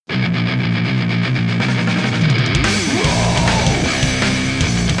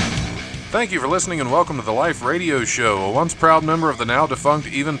Thank you for listening and welcome to the Life Radio Show, a once proud member of the now defunct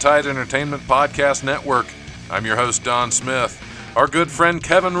Eventide Entertainment Podcast Network. I'm your host, Don Smith. Our good friend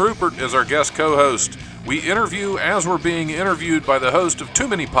Kevin Rupert is our guest co-host. We interview as we're being interviewed by the host of too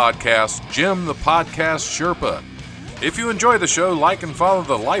many podcasts, Jim the Podcast Sherpa. If you enjoy the show, like and follow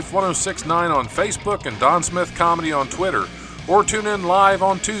the Life 1069 on Facebook and Don Smith Comedy on Twitter, or tune in live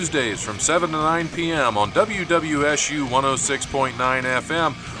on Tuesdays from 7 to 9 p.m. on WWSU 106.9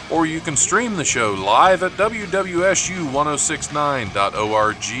 FM, or you can stream the show live at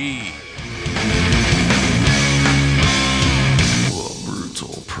wwsu1069.org. The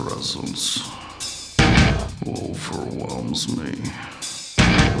brutal presence overwhelms me.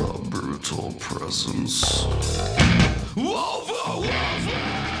 The brutal presence overwhelms me.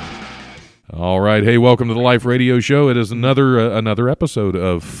 All right, hey, welcome to the Life Radio Show. It is another episode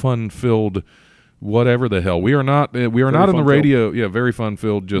of fun-filled whatever the hell. We are not in the radio. Yeah, very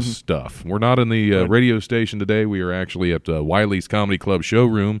fun-filled, just stuff. We're not in the radio station today. We are actually at Wiley's Comedy Club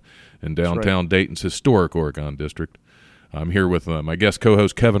showroom in downtown Dayton's historic Oregon district. I'm here with my guest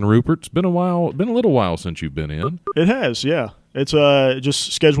co-host Kevin Rupert. It's been a little while since you've been in. It has, yeah. It's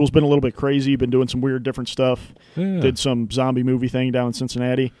just schedule's been a little bit crazy. Been doing some weird different stuff. Yeah. Did some zombie movie thing down in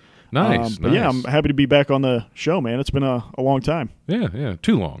Cincinnati. Nice. But yeah, I'm happy to be back on the show, man. It's been a long time. Yeah.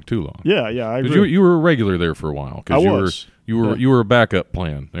 Too long. Yeah, I agree. You were a regular there for a while. I was. You were a backup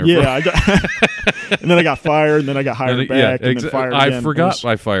plan. Yeah, and then I got fired, and then I got hired back, and then fired again. I forgot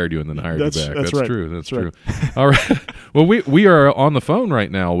I fired you and then hired you back. That's right. True. That's true. All right. Well, we are on the phone right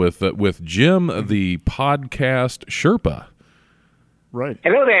now with Jim, the Podcast Sherpa. Right.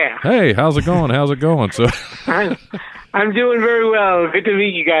 Hello there. Hey, how's it going? So I'm doing very well. Good to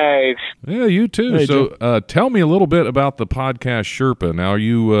meet you guys. Yeah, you too. Hey, so tell me a little bit about the Podcast Sherpa. Now,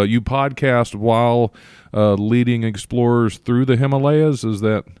 you podcast while leading explorers through the Himalayas, is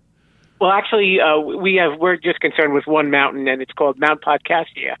that? Well, actually, we're just concerned with one mountain, and it's called Mount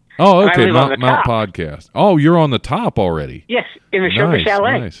Podcastia. Oh, okay, Mount Podcast. Oh, you're on the top already. Yes, in the Sherpa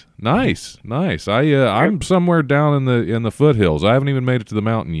Chalet. Nice. I'm somewhere down in the foothills. I haven't even made it to the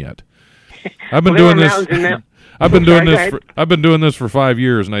mountain yet. I've been doing this. I've been doing this for 5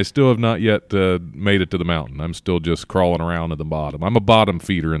 years, and I still have not yet made it to the mountain. I'm still just crawling around at the bottom. I'm a bottom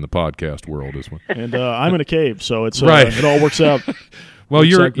feeder in the podcast world. This one. And I'm in a cave, so it's right. It all works out. Well,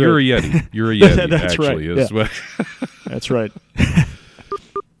 you're a Yeti. You're a Yeti. That's actually. Right. Yeah. That's right.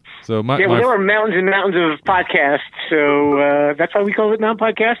 So there are mountains and mountains of podcasts, so that's why we call it Mount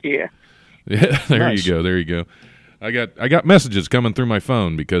Podcastia. Yeah, there you go. I got messages coming through my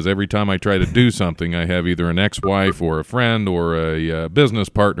phone because every time I try to do something, I have either an ex-wife or a friend or a business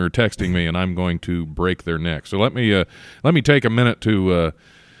partner texting me, and I'm going to break their neck. So let me take a minute to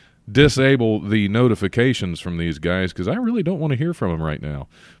disable the notifications from these guys because I really don't want to hear from them right now.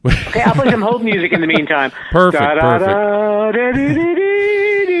 Okay, I'll play some hold music in the meantime. Perfect.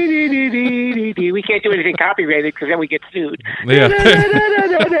 We can't do anything copyrighted because then we get sued. Yeah.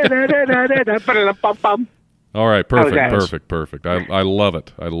 All right, perfect. I love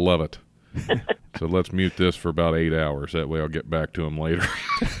it. So let's mute this for about 8 hours. That way I'll get back to them later.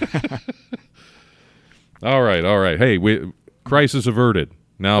 All right. Hey, crisis averted.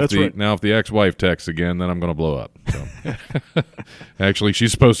 Now if the ex-wife texts again, then I'm going to blow up. So. Actually,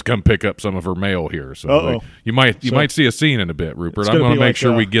 she's supposed to come pick up some of her mail here. So you might see a scene in a bit, Rupert. I'm going to make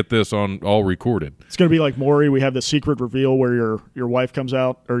sure we get this on all recorded. It's going to be like Maury. We have the secret reveal where your wife comes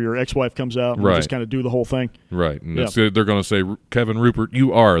out or your ex-wife comes out, and we just kind of do the whole thing. Right. And they're going to say, Kevin Rupert,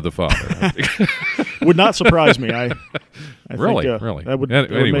 you are the father. Would not surprise me. I really? That would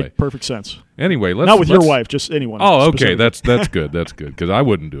make perfect sense. Anyway, not with your wife, just anyone. Oh, okay, that's good. That's good because I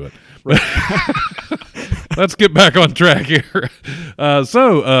wouldn't do it. Right. Let's get back on track here.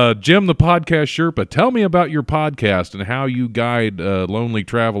 So, Jim, the Podcast Sherpa, tell me about your podcast and how you guide lonely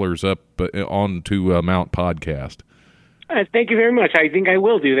travelers up onto Mount Podcast. Thank you very much. I think I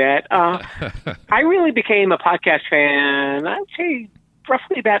will do that. I really became a podcast fan, I would say,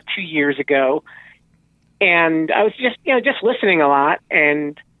 roughly about 2 years ago. And I was just listening a lot.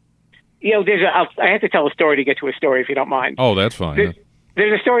 And, I have to tell a story to get to a story, if you don't mind. Oh, that's fine.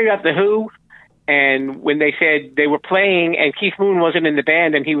 There's a story about The Who. And when they said they were playing and Keith Moon wasn't in the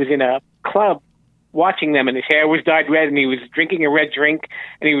band and he was in a club watching them and his hair was dyed red and he was drinking a red drink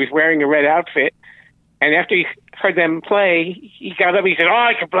and he was wearing a red outfit. And after he heard them play, he got up and he said,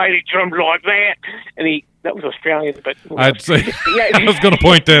 I can play the drums like that. And that was Australian, but... I'd say, I was going to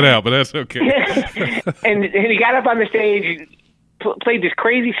point that out, but that's okay. and he got up on the stage, played this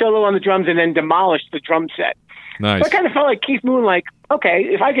crazy solo on the drums and then demolished the drum set. Nice. So I kind of felt like Keith Moon, like, okay,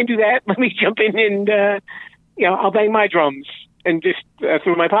 if I can do that, let me jump in and, I'll bang my drums. and just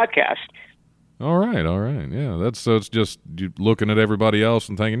through my podcast. All right. Yeah, so it's just you looking at everybody else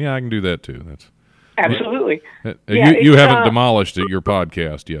and thinking, yeah, I can do that too. That's absolutely. You haven't demolished your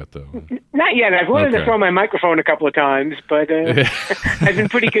podcast yet, though. Not yet. I've wanted to throw my microphone a couple of times, but I've been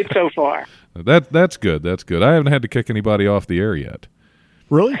pretty good so far. That's good. That's good. I haven't had to kick anybody off the air yet.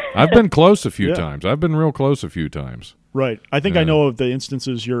 Really? I've been close a few times. I've been real close a few times. Right. I think I know of the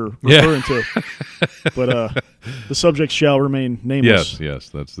instances you're referring to. But the subject shall remain nameless. Yes.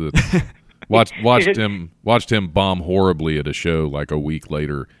 That's the watched him bomb horribly at a show like a week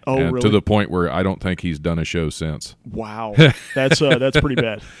later. Oh, and really? To the point where I don't think he's done a show since. Wow. That's pretty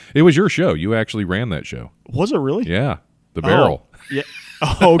bad. It was your show. You actually ran that show. Was it really? Yeah. The Barrel. Yeah.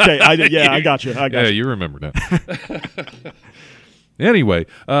 Oh, okay. I got you. Yeah, you remember that. Anyway,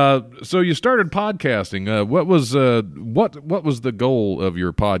 so you started podcasting. What was the goal of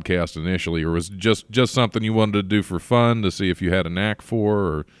your podcast initially, or was it just something you wanted to do for fun to see if you had a knack for?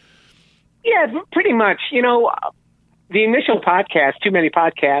 Or? Yeah, pretty much. The initial podcast, Too Many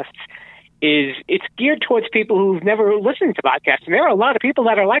Podcasts, it's geared towards people who've never listened to podcasts, and there are a lot of people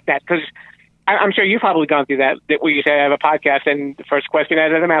that are like that because I'm sure you've probably gone through that where you say I have a podcast, and the first question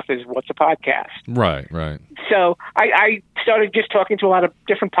out of their mouth is, "What's a podcast?" Right. So I started just talking to a lot of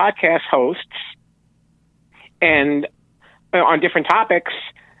different podcast hosts, and on different topics,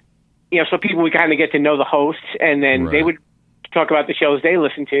 so people would kind of get to know the hosts, and then they would talk about the shows they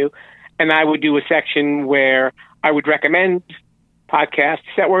listen to, and I would do a section where I would recommend podcasts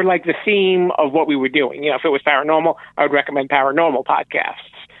that were like the theme of what we were doing. If it was paranormal, I would recommend paranormal podcasts.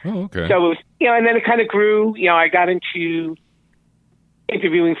 Oh, okay. So it was, and then it kind of grew. I got into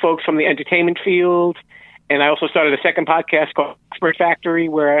interviewing folks from the entertainment field, and I also started a second podcast called Expert Factory,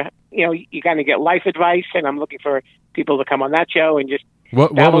 where you kind of get life advice, and I'm looking for people to come on that show and just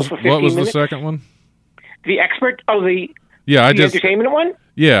what was minutes. The second one? The Expert. Oh, the the entertainment one.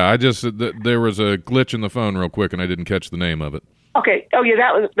 Yeah, there was a glitch in the phone real quick, and I didn't catch the name of it. Okay. Oh,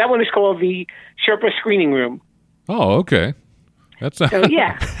 yeah, that one is called the Sherpa Screening Room. Oh, okay. That's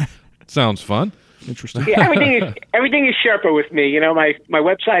sounds fun. Interesting. Yeah, everything is Sherpa with me. My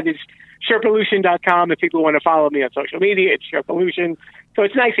website is sherpalution.com. If people want to follow me on social media, it's Sherpalution. So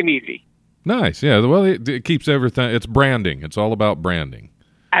it's nice and easy. Nice. Yeah. Well, it keeps everything. It's branding. It's all about branding.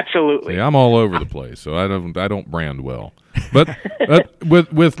 Absolutely. See, I'm all over the place, so I don't brand well. But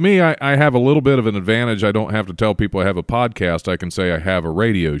with me, I have a little bit of an advantage. I don't have to tell people I have a podcast. I can say I have a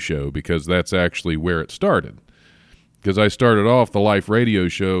radio show because that's actually where it started. Because I started off the Life radio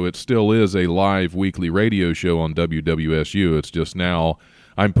show. It still is a live weekly radio show on WWSU. It's just now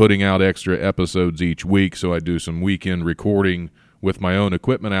I'm putting out extra episodes each week, so I do some weekend recording with my own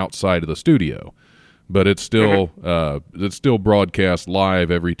equipment outside of the studio. But it's still broadcast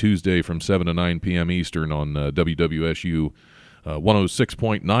live every Tuesday from 7 to 9 p.m. Eastern on WWSU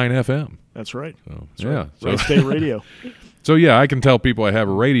 106.9 FM. That's right. So, yeah. Right State Radio. So, yeah, I can tell people I have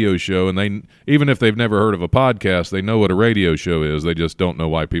a radio show, and they, even if they've never heard of a podcast, they know what a radio show is. They just don't know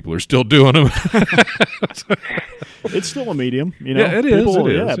why people are still doing them. It's still a medium, Yeah, it is.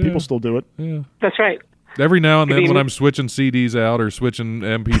 Yeah, people still do it. Yeah. That's right. Every now and then when I'm switching CDs out or switching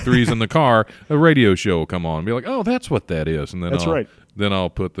MP3s in the car, a radio show will come on and be like, oh, that's what that is. And then Then I'll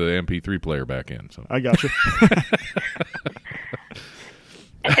put the MP3 player back in. So I got you.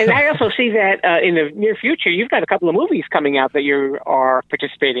 And I also see that in the near future, you've got a couple of movies coming out that you are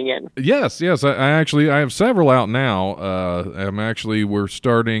participating in. Yes. I have several out now. We're actually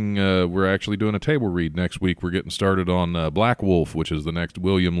doing a table read next week. We're getting started on Black Wolf, which is the next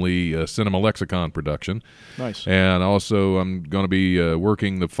William Lee Cinema Lexicon production. Nice. And also I'm going to be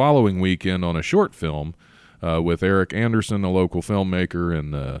working the following weekend on a short film with Eric Anderson, a local filmmaker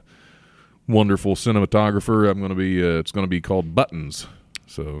and wonderful cinematographer. It's going to be called Buttons.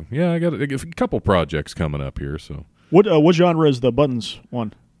 So, yeah, I got a couple projects coming up here. So, what genre is the Buttons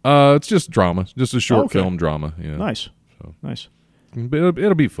one? It's just drama, just a short film drama. Yeah. Nice. Nice.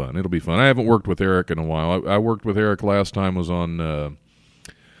 It'll be fun. It'll be fun. I haven't worked with Eric in a while. I worked with Eric last time was on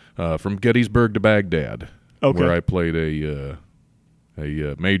From Gettysburg to Baghdad, where I played a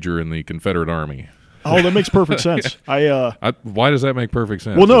major in the Confederate Army. Oh, that makes perfect sense. Why does that make perfect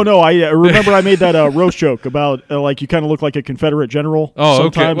sense? Well, no. I remember I made that roast joke about you kind of look like a Confederate general. Oh,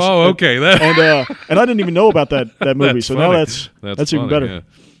 sometimes. Okay. Oh, okay. And I didn't even know about that movie. That's so funny. Now that's even better. Yeah.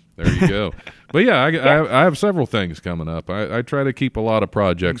 There you go. But yeah, I have several things coming up. I try to keep a lot of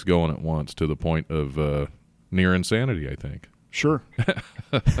projects going at once to the point of near insanity, I think. Sure.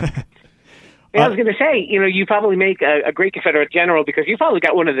 I was going to say, you probably make a great Confederate general because you probably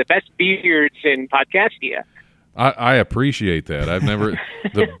got one of the best beards in Podcastia. I appreciate that. I've never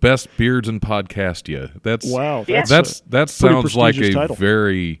the best beards in Podcastia. That's wow. That sounds like a title.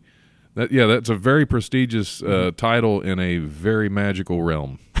 that's a very prestigious title in a very magical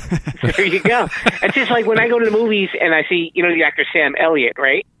realm. There you go. It's just like when I go to the movies and I see, the actor Sam Elliott,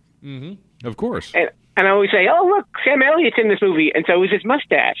 right? Mm-hmm. Of course. And I always say, "Oh, look, Sam Elliott's in this movie," and so is his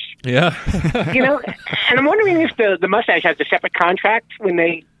mustache. Yeah. And I'm wondering if the mustache has a separate contract when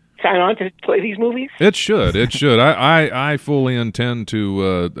they sign on to play these movies. It should. I fully intend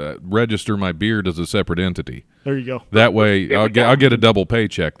to register my beard as a separate entity. There you go. That way, I'll get a double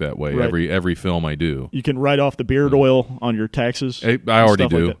paycheck that way Right. every film I do. You can write off the beard oil on your taxes. I already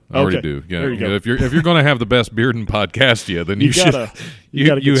stuff like do. that. I already Okay. do. Yeah. There you go. If you're going to have the best beard in Podcastia, then you gotta- should. you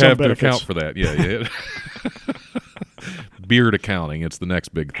gotta You get some have to benefits. account for that. Yeah. Beard accounting. It's the next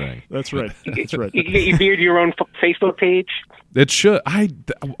big thing. That's right. That's right. You can get your beard your own Facebook page. It should.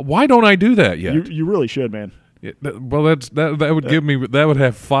 Why don't I do that yet? You really should, man. Well, that would give me that would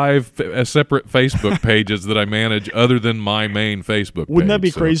have 5 separate Facebook pages that I manage other than my main Facebook. Wouldn't that be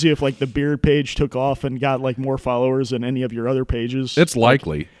page, so crazy if like the beard page took off and got like more followers than any of your other pages? It's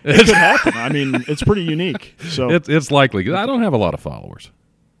likely. It could happen. I mean, it's pretty unique. So It's likely. 'Cause I don't have a lot of followers.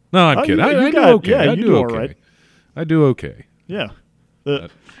 No, I'm Oh, kidding. you I do got- okay. yeah, I you do do all okay. right. I do okay. yeah.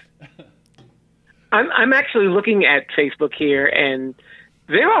 I'm actually looking at Facebook here, and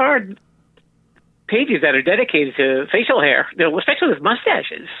there are pages that are dedicated to facial hair, especially with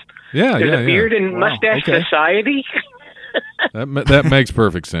mustaches. Yeah, There's yeah, a beard and Wow, mustache okay. society. That makes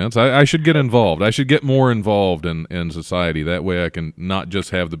perfect sense. I should get involved. I should get more involved in society. That way I can not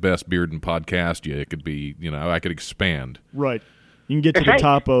just have the best beard in Podcastia. It could be, I could expand. Right. You can get to That's the right.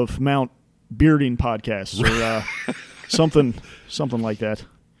 top of Mount Bearding Podcasts or something like that.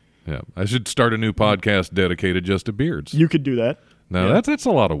 Yeah, I should start a new podcast dedicated just to beards. You could do that. No, yeah. that's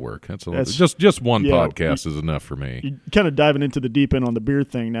a lot of work. That's a lot. That's- Just one yeah, podcast is enough for me. You're kind of diving into the deep end on the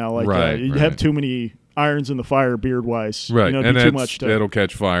beard thing now. Like Right, you right. have too many irons in the fire beard wise. Right, It'd and be too much to. it'll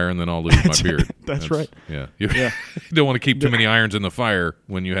catch fire, and then I'll lose my beard. That's right. Yeah, you Yeah. don't want to keep too many irons in the fire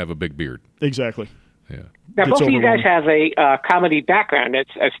when you have a big beard. Exactly. Yeah. Now, Gets both of you guys overwhelming. have a comedy background as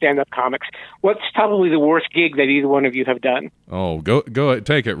stand-up comics. What's probably the worst gig that either one of you have done? Oh, go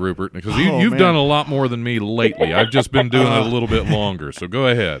take it, Rupert, because Oh, you've man. done a lot more than me lately. I've just been doing it a little bit longer, so go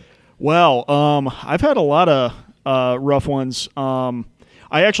ahead. Well, I've had a lot of rough ones.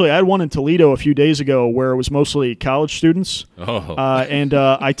 I had one in Toledo a few days ago where it was mostly college students. Oh, And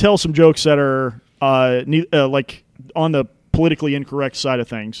I tell some jokes that are like on the politically incorrect side of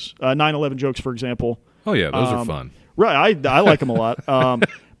things. 9/11 jokes, for example. oh yeah, those are fun. Right, I like them a lot.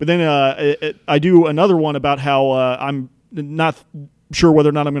 But then I do another one about how I'm not sure whether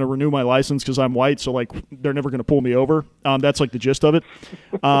or not I'm going to renew my license because I'm white, so like they're never going to pull me over. That's like the gist of it.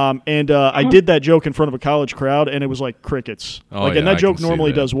 And I did that joke in front of a college crowd, and it was like crickets. Oh, and yeah, that I joke can see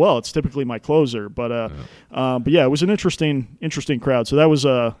normally that. does well. It's typically my closer, but yeah, it was an interesting crowd. So that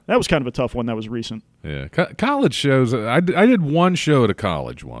was kind of a tough one. That was recent. Yeah, college shows. I did one show at a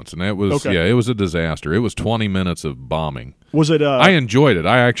college once, and that was Okay. it was a disaster. It was 20 minutes of bombing. Was it? I enjoyed it.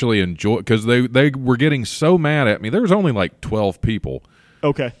 I actually enjoyed because they were getting so mad at me. There was only like 12 people,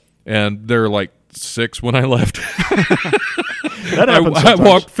 Okay. and there were like 6 when I left. That happens. I sometimes.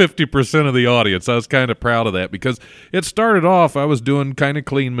 walked 50% of the audience. I was kind of proud of that because it started off, I was doing kind of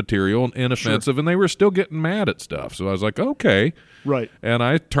clean material and inoffensive, and they were still getting mad at stuff. So I was like, okay. Right. And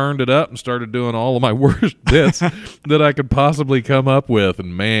I turned it up and started doing all of my worst bits that I could possibly come up with.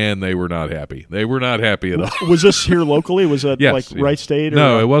 And man, they were not happy. They were not happy at all. Was this here locally? Was it Yes, like yeah. Wright State? Or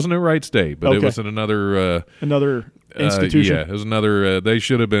No, it wasn't at Wright State, but it Okay. was in another another institution. yeah, it was another. They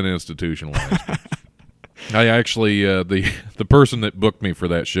should have been institutionalized. I actually, the person that booked me for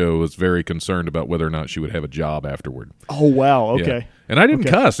that show was very concerned about whether or not she would have a job afterward. Oh wow. Yeah. Okay. And I didn't Okay.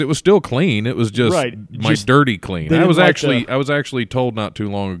 cuss. It was still clean. It was just Right. my Just- dirty clean. they I didn't was like the- I was actually told not too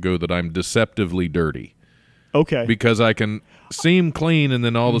long ago that I'm deceptively dirty. Okay. Because I can seem clean, and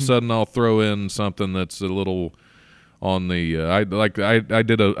then all Mm-hmm. of a sudden I'll throw in something that's a little on the.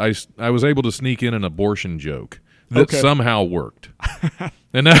 I was able to sneak in an abortion joke that Okay. somehow worked,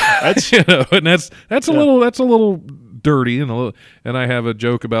 and that's that's a little dirty and I have a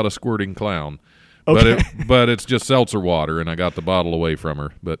joke about a squirting clown. Okay. But it's just seltzer water, and I got the bottle away from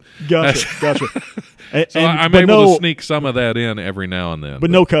her. But Gotcha. so I'm but able no, to sneak some of that in every now and then. but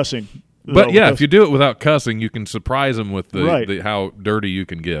no cussing. But No yeah, cuss- if you do it without cussing, you can surprise them with Right. the how dirty you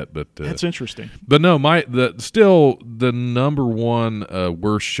can get. But that's interesting. but no, still the number one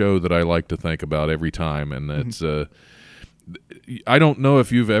worst show that I like to think about every time, and that's I don't know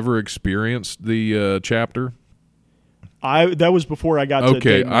if you've ever experienced the chapter. That was before I got to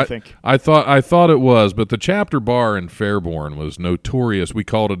Dayton, I think. I thought it was, but the Chapter Bar in Fairborn was notorious. We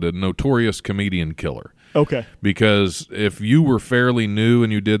called it a notorious comedian killer. Okay. Because if you were fairly new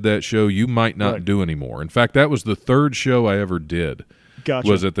and you did that show, you might not do anymore. In fact, that was the third show I ever did. Gotcha.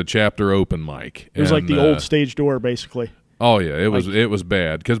 Was at the Chapter open mic. It was like the old stage door, basically. Oh yeah, it was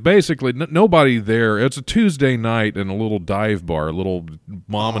bad because basically nobody there. It's a Tuesday night in a little dive bar, a little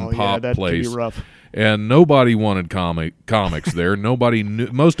mom and pop that place. Could be rough. And nobody wanted comics there. Nobody knew.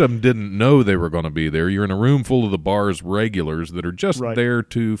 Most of them didn't know they were going to be there. You're in a room full of the bar's regulars that are just there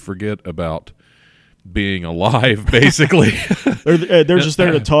to forget about being alive, basically. they're just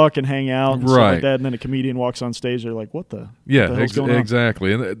there to talk and hang out and stuff like that, and then a comedian walks on stage, they're like, what the hell's going on?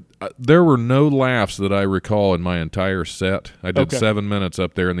 Exactly. And there were no laughs that I recall in my entire set. I did 7 minutes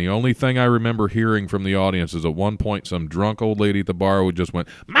up there, and the only thing I remember hearing from the audience is at one point some drunk old lady at the bar would just went,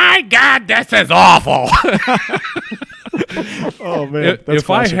 "My God, this is awful." Oh man! If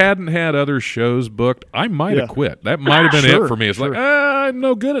classic. I hadn't had other shows booked, I might have quit. That might have been it for me. It's like, I'm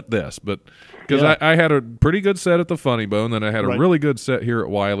no good at this, but because I had a pretty good set at the Funny Bone, then I had a really good set here at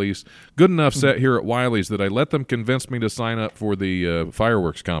Wiley's, good enough set here at Wiley's that I let them convince me to sign up for the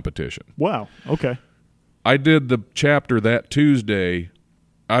fireworks competition. Wow. Okay. I did the chapter that Tuesday.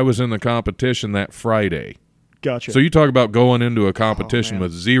 I was in the competition that Friday. Gotcha. So you talk about going into a competition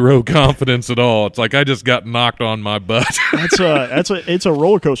with zero confidence at all. It's like I just got knocked on my butt. It's a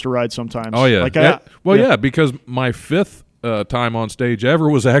roller coaster ride sometimes. Oh yeah. Because my fifth time on stage ever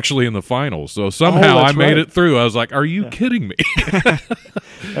was actually in the finals. So somehow I made it through. I was like, "Are you kidding me?"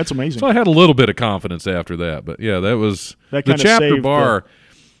 That's amazing. So I had a little bit of confidence after that. But yeah, that was the Chapter Bar.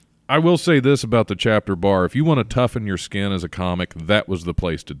 I will say this about the Chapter Bar: if you want to toughen your skin as a comic, that was the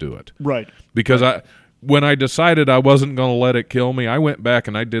place to do it. Right. Because when I decided I wasn't going to let it kill me, I went back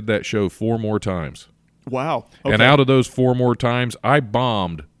and I did that show 4 more times. Wow. Okay. And out of those 4 more times, I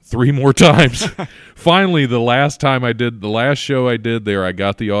bombed 3 more times. Finally, the last show I did there, I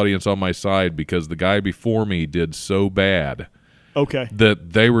got the audience on my side because the guy before me did so bad. Okay.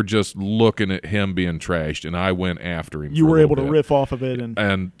 That they were just looking at him being trashed, and I went after him. You were able to riff off of it,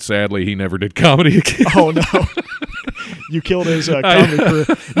 and sadly, he never did comedy again. Oh no! You killed his comedy career.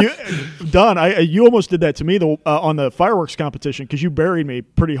 Don, you almost did that to me on the fireworks competition because you buried me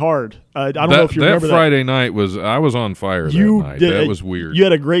pretty hard. I don't know if you remember that. That Friday night I was on fire that night. That was weird. You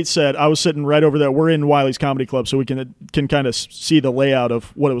had a great set. I was sitting right over there. We're in Wiley's Comedy Club, so we can kind of see the layout of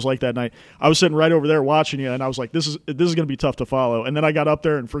what it was like that night. I was sitting right over there watching you, and I was like, "This is going to be tough to follow." And then I got up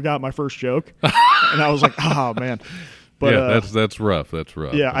there and forgot my first joke, and I was like, "Oh man." But, that's rough. That's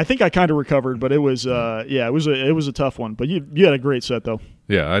rough. Yeah, I think I kind of recovered, but it was it was a tough one. But you had a great set though.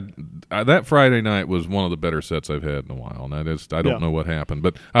 Yeah, that Friday night was one of the better sets I've had in a while, and I don't know what happened,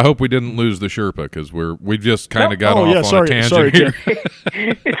 but I hope we didn't lose the Sherpa because we just kind of got off on a tangent here.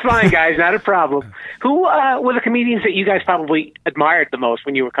 It's fine, guys, not a problem. Who were the comedians that you guys probably admired the most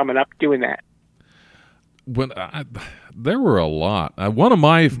when you were coming up doing that? There were a lot. One of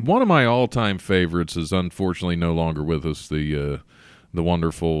my all-time favorites is unfortunately no longer with us. The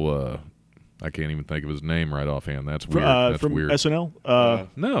wonderful. I can't even think of his name right offhand. That's weird. That's from weird. SNL?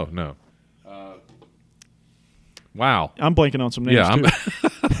 No. Wow. I'm blanking on some names too.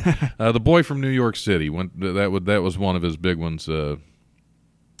 The boy from New York City. That was one of his big ones.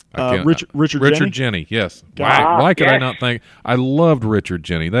 Richard Jenny. Yes. God. Why could I not think? I loved Richard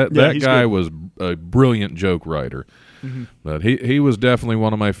Jenny. That guy was a brilliant joke writer. Mm-hmm. But he was definitely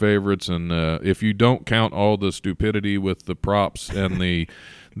one of my favorites. And if you don't count all the stupidity with the props and the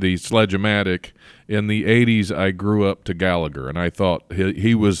Sledge-O-Matic, in the 80s I grew up to Gallagher, and I thought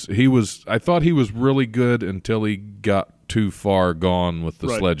he was really good until he got too far gone with the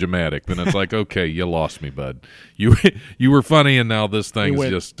Sledge-O-Matic. Then it's like, okay, you lost me, bud. You were funny, and now this thing's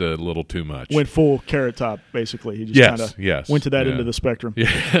just a little too much. Went full Carrot Top, basically. He just kind of went to that end of the spectrum.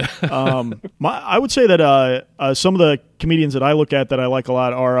 Yeah. I would say that some of the comedians that I look at that I like a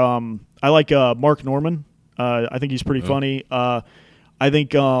lot are I like Mark Norman. I think he's pretty funny. I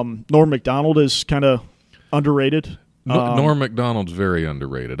think Norm Macdonald is kind of underrated. Norm Macdonald's very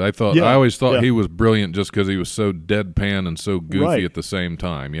underrated. I always thought he was brilliant just because he was so deadpan and so goofy at the same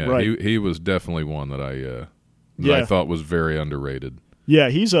time. Yeah, he was definitely one that I thought was very underrated. Yeah,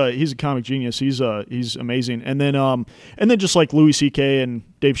 he's a comic genius. He's amazing. And then just like Louis C.K. and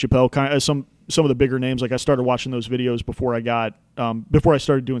Dave Chappelle, kind of some of the bigger names. Like I started watching those videos before I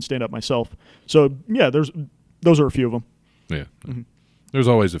started doing stand up myself. So yeah, those are a few of them. Yeah. Mm-hmm. There's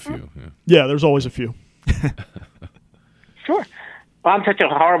always a few. Yeah, there's always a few. Sure. Well, I'm such a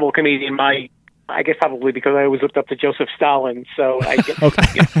horrible comedian. I guess probably because I always looked up to Joseph Stalin. So I get,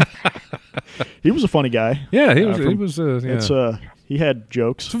 He was a funny guy. Yeah, he was. Yeah. It's he had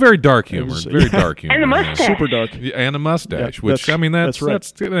jokes. It's very dark humor. was- Very dark humor. And the mustache. Super dark. Yeah, and a mustache, Yeah, which, I mean, that's that's right.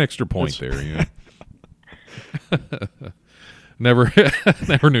 that's an extra point there. Yeah. Never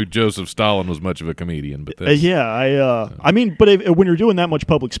knew Joseph Stalin was much of a comedian, but that's, I mean, but when you're doing that much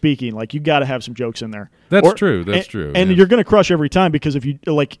public speaking, like you got to have some jokes in there. That's true. That's true. And yeah. you're going to crush every time because if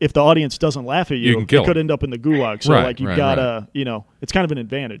the audience doesn't laugh at You you, can kill it could them. end up in the gulag. So Right, like you right, gotta, it's kind of an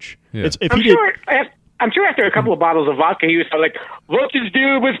advantage. Yeah. It's if I'm he did. sure. I'm sure after a couple of bottles of vodka, he was like, "What is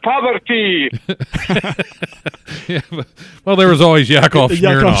due with poverty?" Yeah, well, there was always Yakov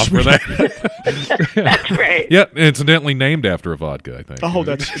Yakov Smirnoff for that. That's right. Yeah, incidentally named after a vodka, I think. Oh,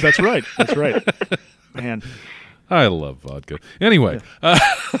 that's right. That's right. Man. I love vodka. Anyway,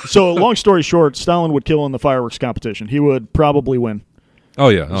 So long story short, Stalin would kill in the fireworks competition. He would probably win. oh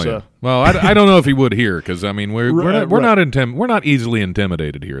yeah. So- Well, I don't know if he would here because I mean we're Right, we're not easily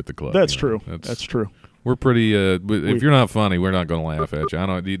intimidated here at the club. That's you know. true. That's true. We're pretty. If you're not funny, we're not going to laugh at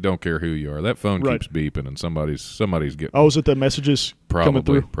you. You don't care who you are. That phone Right. keeps beeping, and somebody's getting. Oh, is it the messages coming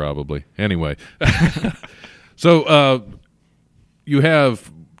through? Probably. Anyway, so you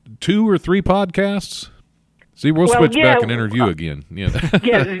have 2 or 3 podcasts. See, we'll Well, switch yeah, back and interview again. Yeah.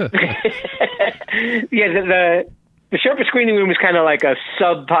 Yeah. Yeah. The Sherpa Screening Room is kind of like a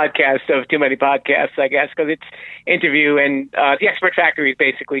sub podcast of Too Many Podcasts, I guess, because it's interview, and the Expert Factory is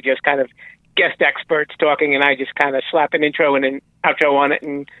basically just kind of guest experts talking, and I just kind of slap an intro and an outro on it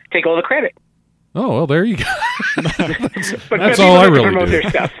and take all the credit. Oh well, there you go. But That's people all I like to really promote do. their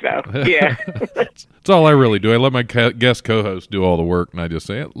stuff, though. Yeah. That's all I really do. I let my guest co-host do all the work, and I just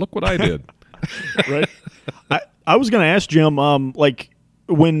say, "Look what I did." Right. I was going to ask Jim, like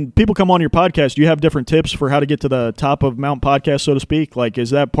when people come on your podcast, do you have different tips for how to get to the top of Mount Podcast, so to speak? Like,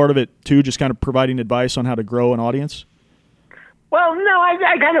 is that part of it too? Just kind of providing advice on how to grow an audience? Well, no,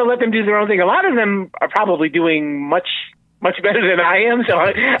 I kind of let them do their own thing. A lot of them are probably doing much better than I am, so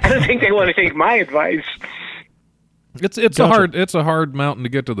I don't think they want to take my advice. It's Gotcha. a hard mountain to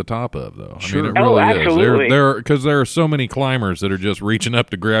get to the top of, though. Sure. I mean, it Oh, really absolutely. is. Because there are so many climbers that are just reaching up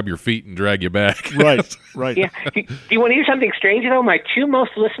to grab your feet and drag you back. Right. Right. Yeah. Do you want to hear something strange, though? My 2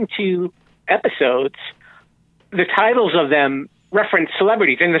 most listened to episodes, the titles of them reference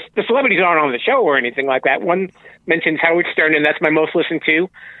celebrities, and the celebrities aren't on the show or anything like that. One mentions Howard Stern, and that's my most listened to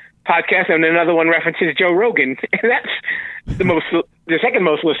podcast, and another one references Joe Rogan, and that's the second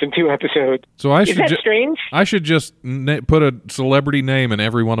most listened to episode. So I Is should that strange? I should just put a celebrity name in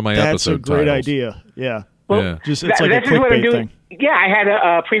every one of my That's episode a great titles. idea. Yeah. Well, Yeah. Just it's like a this is what I'm clickbait doing. thing. Yeah, I had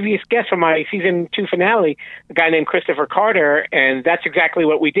a previous guest for my season 2 finale, a guy named Christopher Carter, and that's exactly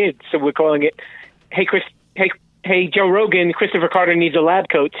what we did. So we're calling it, Hey Joe Rogan, Christopher Carter needs a lab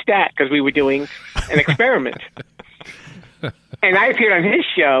coat stat, because we were doing an experiment. And I appeared on his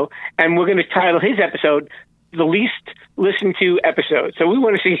show, and we're going to title his episode "The Least Listened to Episode." So we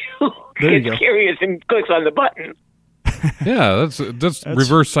want to see who There you gets go. curious and clicks on the button. Yeah, that's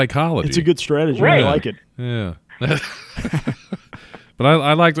reverse psychology. It's a good strategy. Right. I like it. Yeah. But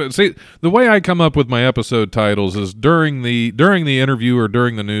I like to see the way I come up with my episode titles is during the interview or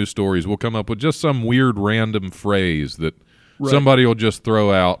during the news stories, we'll come up with just some weird random phrase that somebody will just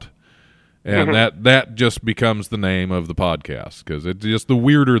throw out, and that just becomes the name of the podcast because it's just the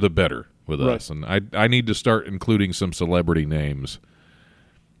weirder the better with Right. us. And I need to start including some celebrity names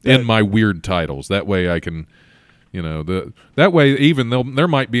in my weird titles. That way I can. That way, even though there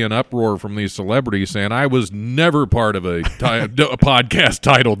might be an uproar from these celebrities saying I was never part of a podcast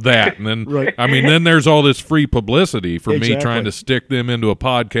titled that, and then Right. then there's all this free publicity for me Exactly. trying to stick them into a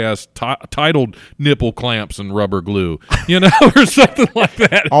podcast titled "Nipple Clamps and Rubber Glue," or something like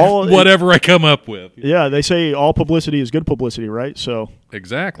that. Whatever I come up with. Yeah, they say all publicity is good publicity, right? So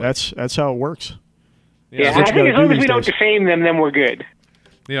Exactly. that's how it works. Yeah, what I you think gotta as long do as we these don't days. defame them, then we're good.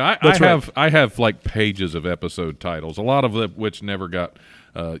 Yeah, I have like pages of episode titles, a lot of which never got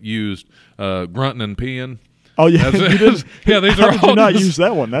used. Grunting and peeing. Oh yeah, you did. Yeah, these How are did all you not just- use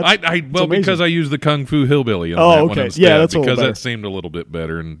that one? That's well amazing. because I used the Kung Fu Hillbilly. On Oh, that one okay. instead, Yeah, that's a little because better. that seemed a little bit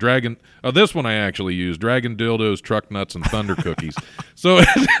better. And Dragon. This one I actually used Dragon Dildos, Truck Nuts, and Thunder Cookies. So it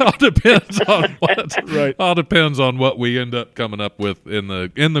all depends on what. Right. All depends on what we end up coming up with in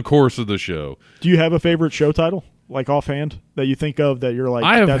the course of the show. Do you have a favorite show title, like offhand, that you think of that you're like,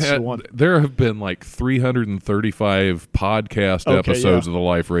 I have that's had, the one? There have been like 335 podcast Okay, episodes yeah. of the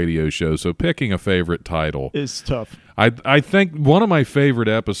Life Radio Show, so picking a favorite title, It's tough. I think one of my favorite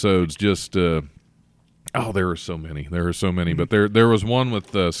episodes just there are so many, but there was one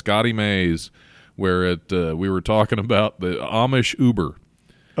with Scotty Mays where we were talking about the Amish Uber.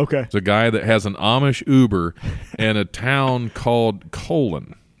 Okay. It's a guy that has an Amish Uber in a town called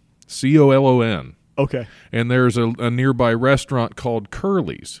Colon. Colon. Okay. And there's a nearby restaurant called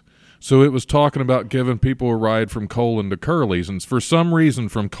Curly's. So it was talking about giving people a ride from Colon to Curly's, and for some reason,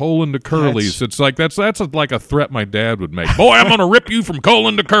 from Colon to Curly's, it's like that's like a threat my dad would make. Boy, I'm going to rip you from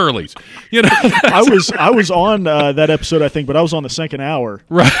Colon to Curly's. You know, I was on that episode, I think, but I was on the second hour.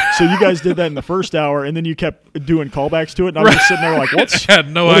 Right. So you guys did that in the first hour, and then you kept doing callbacks to it, and I was just sitting there like, I had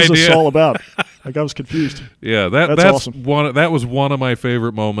no idea. What is this all about? Like, I was confused. Yeah, that's awesome. That was one of my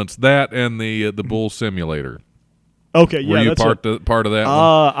favorite moments. That and the Bull Simulator. Okay, yeah, were you that's part of that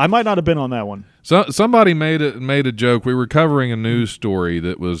one? I might not have been on that one. So somebody made a joke. We were covering a news story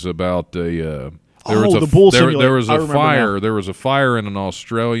that was about the Bull Simulator. There was a fire. Now. There was a fire in an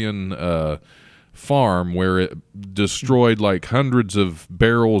Australian farm where it destroyed like hundreds of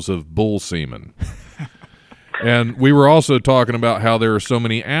barrels of bull semen. And we were also talking about how there are so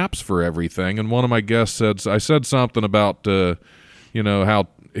many apps for everything. And one of my guests said, I said something about how.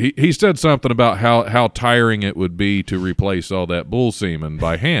 He said something about how tiring it would be to replace all that bull semen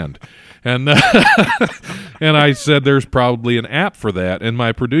by hand. And and I said there's probably an app for that. And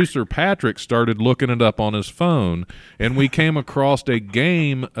my producer, Patrick, started looking it up on his phone, and we came across a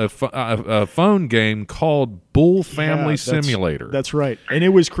game, a phone game called Bull Family Simulator. That's right. And it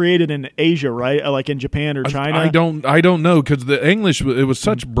was created in Asia, right? Like in Japan or China? I don't know, because the English, it was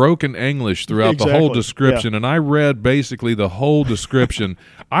such broken English throughout the whole description, and I read basically the whole description.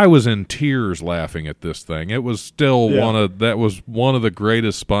 I was in tears laughing at this thing. It was still one of the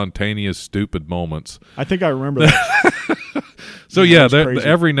greatest spontaneous stupid moments. I think I remember that. So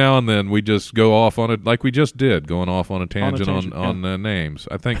every now and then we just go off on it, like we just did, going off on a tangent on names.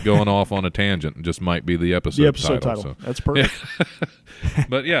 I think going off on a tangent just might be the episode title. So. That's perfect.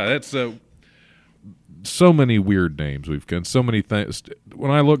 But yeah, that's so many weird names we've got, so many things. When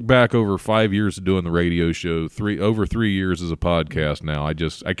I look back over 5 years of doing the radio show, over 3 years as a podcast now,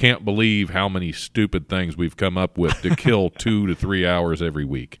 I can't believe how many stupid things we've come up with to kill 2 to 3 hours every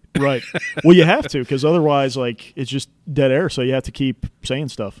week. Right. Well, you have to, because otherwise, like, it's just dead air. So you have to keep saying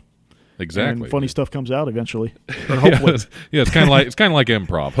stuff. Exactly. And funny stuff comes out eventually. Or hopefully. It's kind of like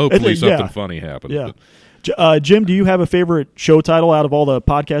improv. Hopefully something funny happens. Yeah. Jim, do you have a favorite show title out of all the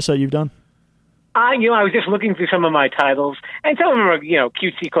podcasts that you've done? I was just looking through some of my titles, and some of them are,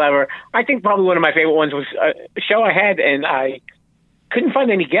 cutesy, clever. I think probably one of my favorite ones was a show I had, and I couldn't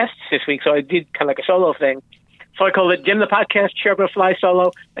find any guests this week, so I did kind of like a solo thing. So I called it Jim the Podcast Sherpa Fly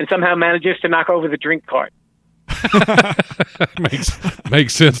Solo, and somehow manages to knock over the drink cart.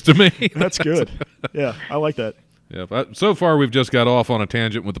 Makes sense to me. That's good. Yeah, I like that. Yeah. So far, we've just got off on a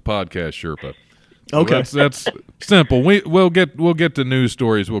tangent with the Podcast Sherpa. Okay, that's simple. We'll get to news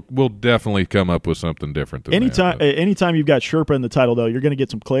stories. We'll definitely come up with something different. Anytime you've got Sherpa in the title, though, you're going to get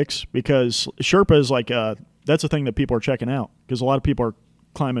some clicks, because Sherpa is like that's a thing that people are checking out, because a lot of people are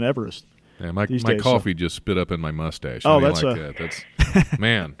climbing Everest. Yeah, my coffee just spit up in my mustache. Oh, that's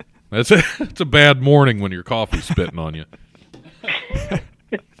man. That's it's a bad morning when your coffee's spitting on you.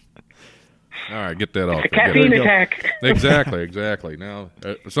 All right, get that off. It's a caffeine attack. Exactly. Now,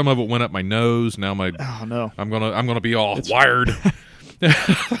 some of it went up my nose. Now I'm gonna be all wired.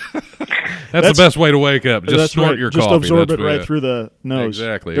 That's the best way to wake up. Just snort your coffee. Just absorb it right through the nose.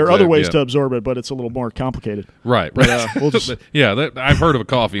 Exactly. There are other ways to absorb it, but it's a little more complicated. Right. But we'll just I've heard of a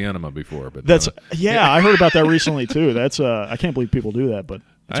coffee enema before, but I heard about that recently too. That's I can't believe people do that, but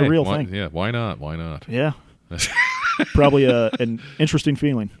it's a real thing. Yeah. Why not? Yeah. Probably an interesting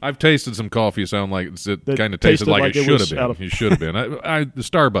feeling. I've tasted some coffee. Sound like it kind of tasted like it should have been. It should have been. The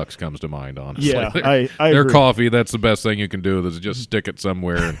Starbucks comes to mind, honestly. Yeah, I their agree. coffee. That's the best thing you can do. Is just stick it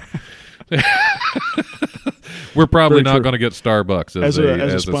somewhere. And we're probably not going to get Starbucks as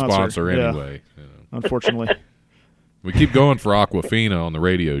a sponsor anyway. Yeah. Unfortunately. We keep going for Aquafina on the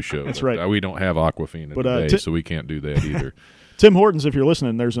radio show. That's right. We don't have Aquafina today, so we can't do that either. Tim Hortons, if you're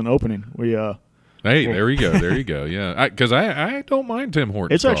listening, there's an opening. Hey, there you go. Yeah, because I don't mind Tim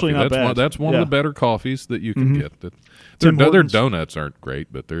Hortons. It's actually not bad. That's one of the better coffees that you can get. Their donuts aren't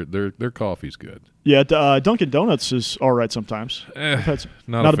great, but their coffee's good. Yeah, Dunkin' Donuts is all right sometimes.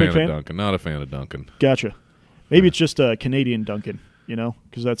 Not a big fan of Dunkin'. Not a fan of Dunkin'. Gotcha. Maybe it's just a Canadian Dunkin',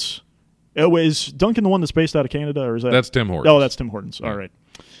 because that's. Oh, is Dunkin' the one that's based out of Canada, or is that? That's Tim Hortons. Oh, that's Tim Hortons. All right.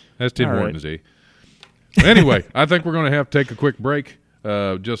 That's Tim Hortons, Anyway, I think we're going to have to take a quick break.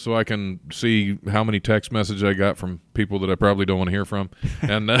 Just so I can see how many text messages I got from people that I probably don't want to hear from.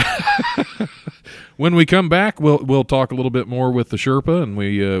 And when we come back, we'll talk a little bit more with the Sherpa, and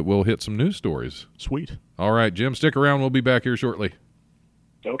we'll hit some news stories. Sweet. All right, Jim, stick around. We'll be back here shortly.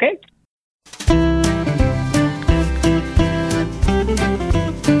 Okay.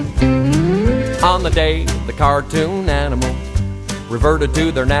 On the day the cartoon animal reverted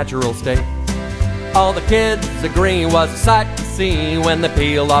to their natural state. All the kids agree was a sight to see when they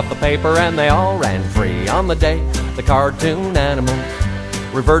peeled off the paper and they all ran free. On the day the cartoon animals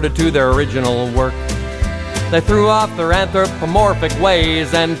reverted to their original work, they threw off their anthropomorphic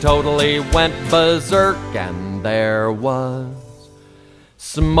ways and totally went berserk. And there was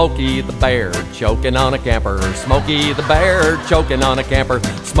Smokey the Bear choking on a camper. Smokey the Bear choking on a camper.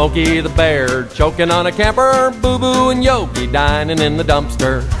 Smokey the Bear choking on a camper. Boo Boo and Yogi dining in the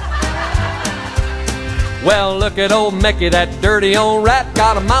dumpster. Well, look at old Mickey, that dirty old rat,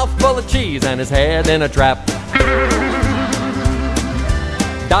 got a mouthful of cheese and his head in a trap.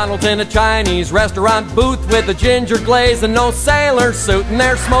 Donald's in a Chinese restaurant booth with a ginger glaze and no sailor suit, and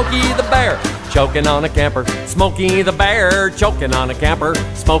there's Smokey the Bear choking on a camper. Smokey the Bear choking on a camper.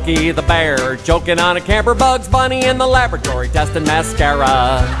 Smokey the Bear choking on a camper. Bugs Bunny in the laboratory testing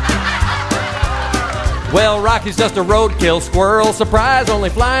mascara. Well, Rocky's just a roadkill squirrel. Surprise, only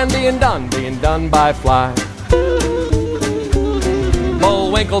flying being done by fly.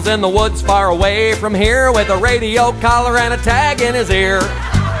 Bullwinkle's in the woods far away from here with a radio collar and a tag in his ear.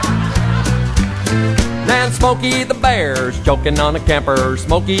 And Smokey the Bear's choking on a camper.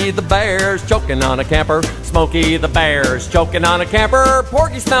 Smokey the Bear's choking on a camper. Smokey the Bear's choking on a camper.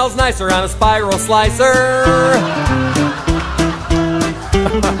 Porky smells nicer on a spiral slicer.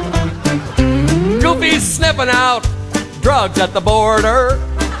 Goofy's sniffing out drugs at the border.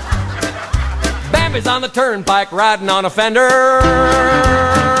 Bambi's on the turnpike riding on a fender.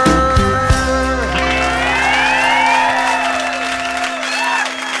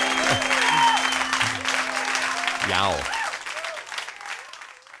 Yow.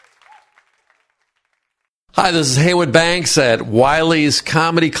 Hi, this is Haywood Banks at Wiley's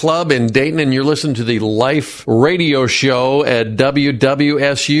Comedy Club in Dayton, and you're listening to the Life Radio Show at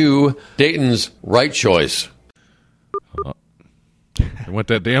WWSU, Dayton's Right Choice. I went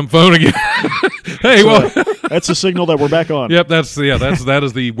that damn phone again. Hey, well, that's a signal that we're back on. Yep, that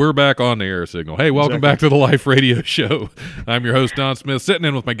is the we're back on the air signal. Hey, welcome back to the Life Radio Show. I'm your host Don Smith, sitting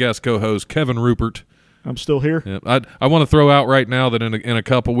in with my guest co-host Kevin Rupert. I'm still here. Yep. I want to throw out right now that in a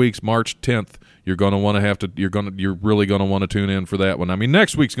couple weeks, March 10th, you're going to want to you're really going to want to tune in for that one. I mean,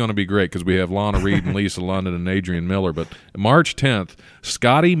 next week's going to be great because we have Lana Reed and Lisa London and Adrian Miller. But March 10th,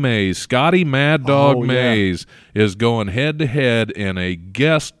 Scotty Mad Dog Mays is going head to head in a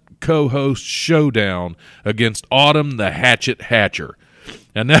guest co-host showdown against Autumn the Hatchet Hatcher.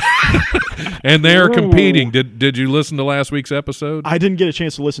 And they're competing. Did you listen to last week's episode? I didn't get a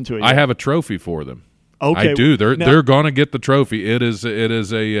chance to listen to it yet. I have a trophy for them. Okay, I do. They're going to get the trophy. It is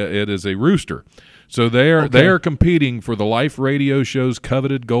a rooster. So they are competing for the Life Radio Show's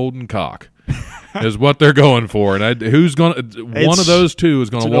coveted golden cock. Is what they're going for. And one of those two is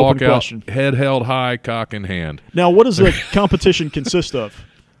going to walk out head held high, cock in hand. Now, what does the competition consist of?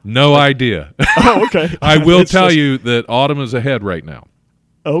 No idea. Oh, okay. I will tell you that Autumn is ahead right now.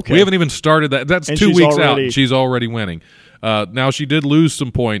 Okay. We haven't even started that. That's 2 weeks out, and she's already winning. Now, she did lose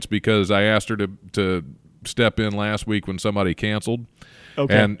some points because I asked her to step in last week when somebody canceled.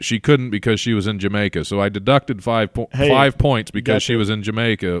 Okay. And she couldn't because she was in Jamaica. So I deducted 5 points because she was in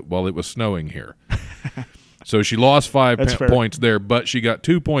Jamaica while it was snowing here. So she lost 5 points there, but she got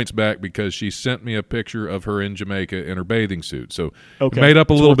 2 points back because she sent me a picture of her in Jamaica in her bathing suit. So made up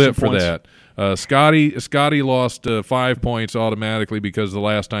a little bit for that. Scotty lost 5 points automatically because the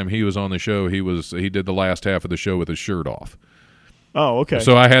last time he was on the show, he did the last half of the show with his shirt off. Oh, okay.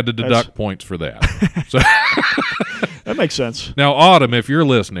 So I had to deduct points for that. So that makes sense. Now, Autumn, if you're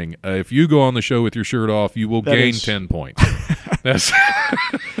listening, if you go on the show with your shirt off, you will gain 10 points. That's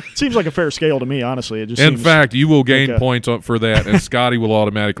seems like a fair scale to me, honestly. In fact, you will gain points for that, and Scotty will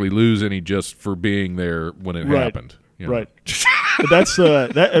automatically lose any just for being there when it happened. You know? Right. That's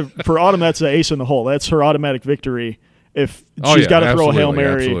for Autumn. That's the ace in the hole. That's her automatic victory. If she's got to throw a Hail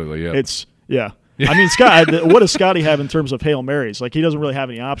Mary, it's I mean, Scott, what does Scotty have in terms of Hail Marys? Like, he doesn't really have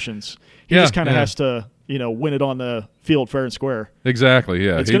any options. He just kind of has to, win it on the field fair and square. Exactly.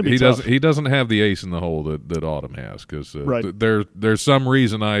 Yeah, he tough. He doesn't have the ace in the hole that Autumn has because there's some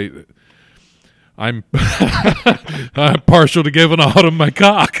reason I'm I'm partial to giving Autumn my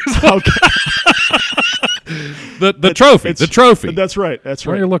cock. The trophy. That's right. That's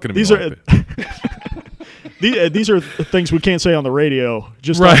right. Why are you looking at me? These are things we can't say on the radio,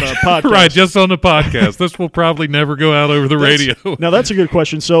 just on the podcast. Right, just on the podcast. This will probably never go out over the radio. Now, that's a good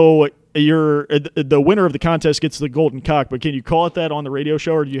question. So the winner of the contest gets the golden cock, but can you call it that on the radio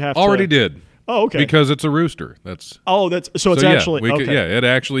show, or do you have Already did. Oh, okay. Because it's a rooster. It's actually okay. It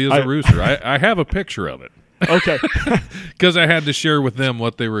actually is a rooster. I have a picture of it. Okay. Because I had to share with them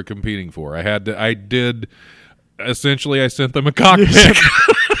what they were competing for. essentially I sent them a cock pic.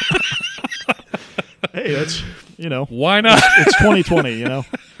 Hey, that's, Why not? it's 2020,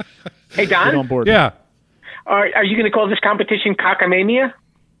 Hey, Get on Don, board. Yeah. are you going to call this competition Cockamania?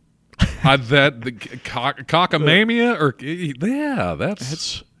 Cockamania, or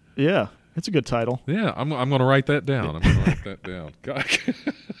that's It's a good title. yeah. I'm going to write that down.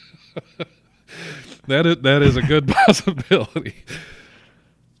 That is a good possibility.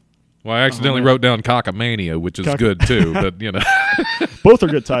 Well, I accidentally wrote down Cockamania, which is good too. But Both are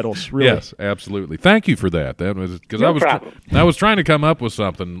good titles, really. yes, absolutely. Thank you for that. That was because problem. I was trying to come up with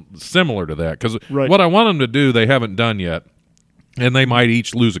something similar to that because Right. what I want them to do they haven't done yet, and they might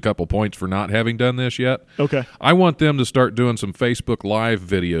each lose a couple points for not having done this yet. Okay. I want them to start doing some Facebook Live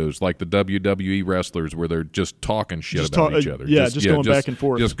videos like the WWE wrestlers where they're just talking shit Just about talk- each other. just going back and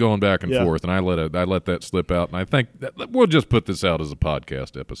forth. Just going back and Yeah. forth, and I let that slip out, and I think we'll just put this out as a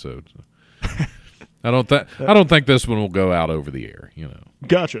podcast episode. I don't think this one will go out over the air,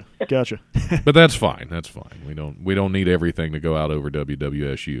 Gotcha. But that's fine. That's fine. We don't need everything to go out over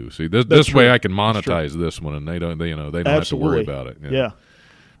WWSU. See, this That's way true. I can monetize this one, and they don't have to worry Absolutely. about it. Yeah.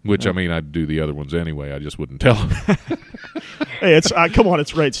 Which I mean, I'd do the other ones anyway. I just wouldn't tell them. Hey, it's come on,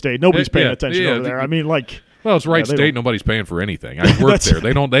 it's Wright State. Nobody's paying Yeah, attention yeah. over there. I mean, like, Well, it's Wright they State. don't- Nobody's paying for anything. I work there.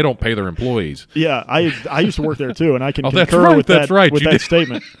 They don't pay their employees. yeah, I used to work there too, and I can Oh, that's concur right, with that's that right, with you that did.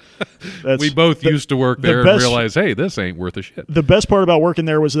 statement. We both used to work the there and best- realize, hey, this ain't worth a shit. The best part about working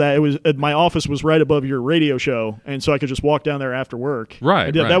there was that my office was right above your radio show, and so I could just walk down there after work. Right,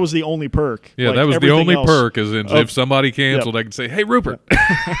 And that right. was the only perk. Yeah, Like, that was the everything only else- perk. Is if somebody canceled, Yep. I could say, hey, Rupert.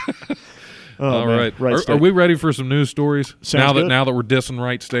 Oh, All man, right. Wright Are State. we ready for some news stories? Sounds good. Now that we're dissing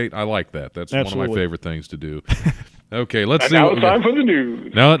Wright State, I like that. That's one of Absolutely. my favorite things to do. Okay, let's see. Now what it's we got. time for the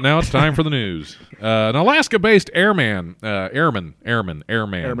news. Now it's time for the news. An Alaska-based airman. That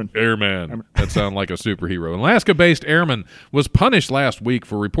sounds like a superhero. An Alaska-based airman was punished last week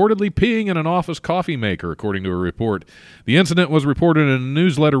for reportedly peeing in an office coffee maker, according to a report. The incident was reported in a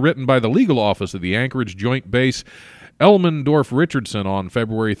newsletter written by the legal office of the Anchorage Joint Base Elmendorf-Richardson on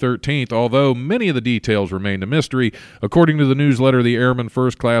February 13th, although many of the details remained a mystery. According to the newsletter, the airman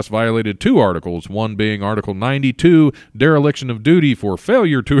first class violated 2 articles, one being Article 92, dereliction of duty for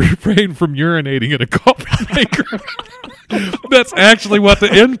failure to refrain from urinating in a coffee maker. That's actually what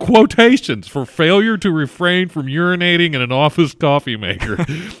in quotations, for failure to refrain from urinating in an office coffee maker.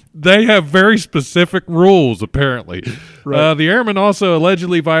 They have very specific rules, apparently. Right. The airman also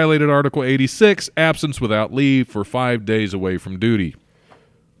allegedly violated Article 86, absence without leave for 5 days away from duty.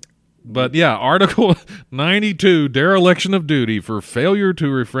 But yeah, Article 92, dereliction of duty for failure to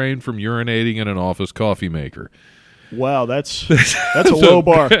refrain from urinating in an office coffee maker. Wow, that's a low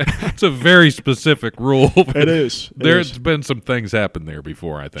bar. It's a very specific rule. It is. It There's is. been some things happen there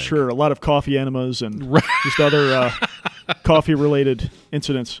before, I think. Sure, a lot of coffee enemas and just other coffee-related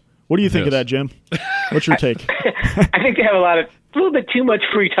incidents. What do you think of Yes. that, Jim? What's your take? I think they have a little bit too much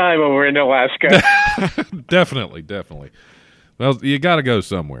free time over in Alaska. Definitely. Well, you got to go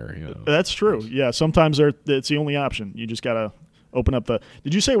somewhere. That's true. Yeah, sometimes it's the only option. You just gotta open up the.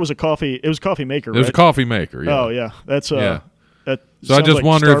 Did you say it was a coffee? It was a coffee maker. It was a right? coffee maker. Yeah. Oh yeah, that's Yeah. That So I sounds just like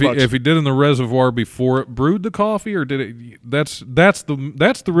wonder Starbucks. if he did in the reservoir before it brewed the coffee, or did it? That's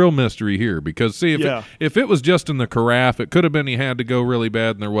the real mystery here. Because see, if it was just in the carafe, it could have been he had to go really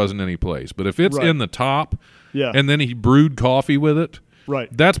bad and there wasn't any place. But if it's Right. in the top, Yeah. and then he brewed coffee with it,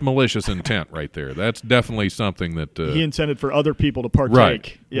 Right. That's malicious intent right there. That's definitely something that He intended for other people to partake.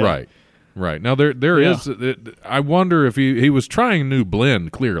 right, Yeah. right. Now there Yeah. is. I wonder if he was trying a new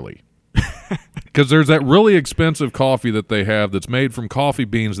blend clearly. Because there's that really expensive coffee that they have that's made from coffee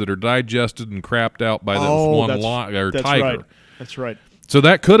beans that are digested and crapped out by this one that's tiger. Right. That's right. So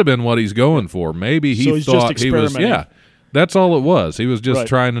that could have been what he's going for. Maybe he So he's just thought he was. experimenting. Yeah, that's all it was. He was just Right.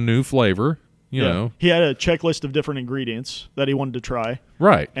 trying a new flavor. You know, He had a checklist of different ingredients that he wanted to try.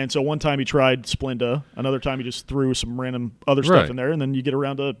 right? And so one time he tried Splenda, another time he just threw some random other Right. stuff in there, and then you get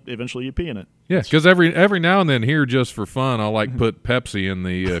around to eventually you pee in it. Yeah, because every now and then here, just for fun, I'll put Pepsi in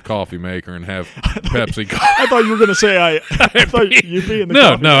the coffee maker and have Pepsi. I thought you were going to say I thought you pee in the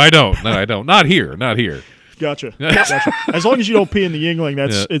No, coffee. I don't. No, I don't. Not here. Gotcha. As long as you don't pee in the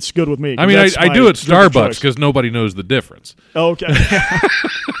Yingling, it's good with me. I mean, That's I my do at drink of Starbucks choice. because nobody knows the difference. Oh, okay.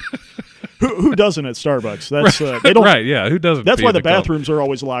 Who doesn't at Starbucks? That's they don't. Right? Yeah. Who doesn't? That's pee why in the coffee? bathrooms are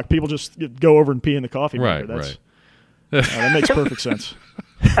always locked. People just go over and pee in the coffee Right. maker. That's, Right. that makes perfect sense.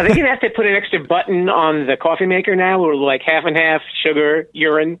 Are they going to have to put an extra button on the coffee maker now, or like half and half sugar,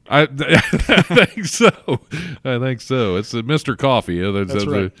 urine? I think so. It's a Mr. Coffee. That's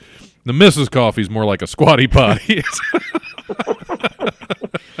right. The Mrs. Coffee is more like a squatty potty.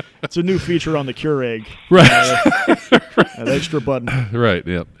 It's a new feature on the Keurig. Right. That extra button. Right.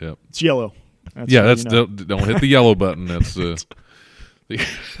 Yep. Yep. It's yellow. Yeah. That's don't hit the yellow button. That's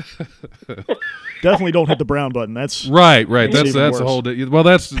definitely don't hit the brown button. That's right. Right. That's That's even a whole. worse. Well,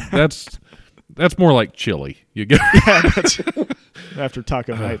 that's more like chili. You get that's after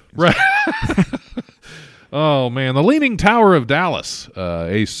taco night. right. Oh, man. The Leaning Tower of Dallas,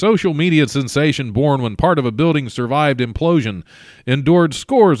 a social media sensation born when part of a building survived implosion, endured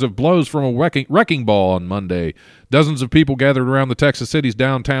scores of blows from a wrecking ball on Monday. Dozens of people gathered around the Texas city's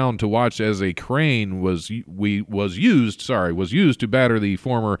downtown to watch as a crane was used to batter the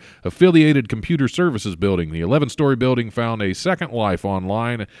former Affiliated Computer Services building. The 11-story building found a second life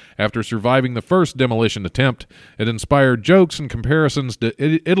online after surviving the first demolition attempt. It inspired jokes and comparisons to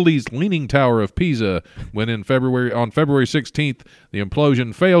Italy's Leaning Tower of Pisa when on February 16th, the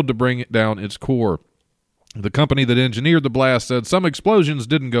implosion failed to bring it down its core. The company that engineered the blast said some explosions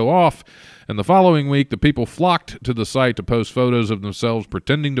didn't go off, and the following week the people flocked to the site to post photos of themselves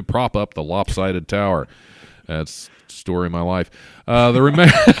pretending to prop up the lopsided tower. That's the story of my life. The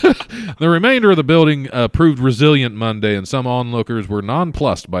remainder of the building proved resilient Monday, and some onlookers were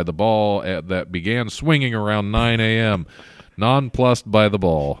nonplussed by the ball that began swinging around 9 a.m., Nonplussed by the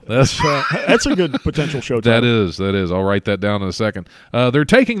ball. That's a good potential show title. That is. I'll write that down in a second. They're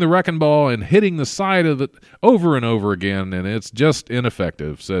taking the wrecking ball and hitting the side of it over and over again, and it's just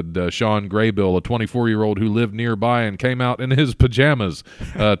ineffective, said Sean Graybill, a 24-year-old who lived nearby and came out in his pajamas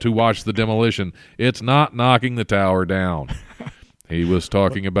to watch the demolition. It's not knocking the tower down. He was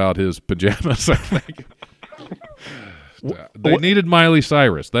talking about his pajamas, I think. They needed Miley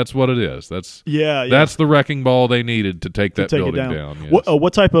Cyrus. That's what it is. That's the wrecking ball they needed to take that building down. Yes.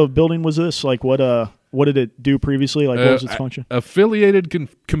 What type of building was this? Like what did it do previously? Like what was its function? Affiliated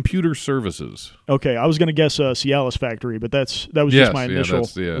Computer Services. Okay, I was going to guess Cialis factory, but that was just my initial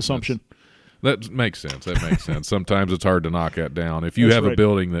assumption. That makes sense. Sometimes it's hard to knock that down. If you have a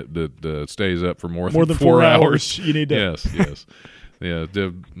building that stays up for more than 4 hours, you need to. Yes. Yeah,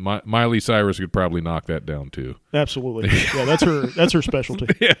 Miley Cyrus could probably knock that down too. Absolutely. Yeah, that's her specialty.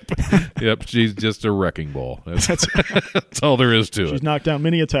 Yep. She's just a wrecking ball. That's all there is to it. She's knocked down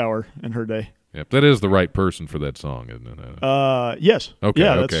many a tower in her day. Yep, that is the right person for that song, isn't it? Yes. Okay.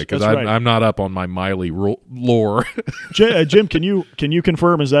 Yeah, okay. Because right. I'm not up on my Miley lore. Jim, can you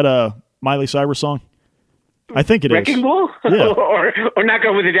confirm? Is that a Miley Cyrus song? I think it Wrecking is. Ball? Yeah. or not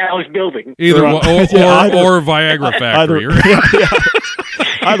go with the Dallas building. Either one, or Viagra Factory.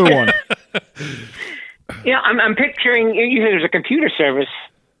 Either one. Yeah, I'm picturing, you said there's a computer service.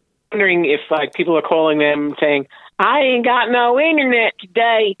 Wondering if people are calling them saying, I ain't got no internet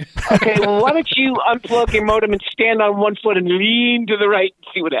today. Okay, well, why don't you unplug your modem and stand on one foot and lean to the right and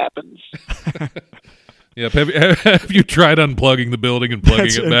see what happens? Yep. Have you tried unplugging the building and plugging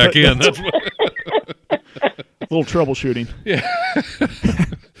it back in? That's a little troubleshooting. Yeah.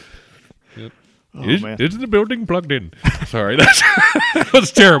 Yep. Oh, man. Is the building plugged in? Sorry, that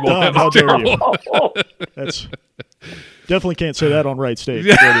was terrible. Don, how dare you? That's definitely can't say that on Right State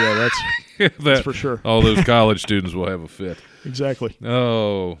Radio. That's for sure. All those college students will have a fit. Exactly.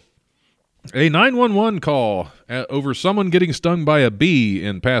 Oh. A 911 call over someone getting stung by a bee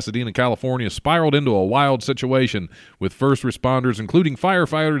in Pasadena, California, spiraled into a wild situation, with first responders, including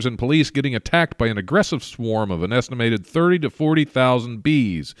firefighters and police, getting attacked by an aggressive swarm of an estimated 30,000 to 40,000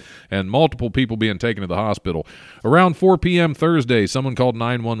 bees, and multiple people being taken to the hospital. Around 4 p.m. Thursday, someone called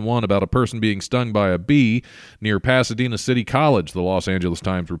 911 about a person being stung by a bee near Pasadena City College, the Los Angeles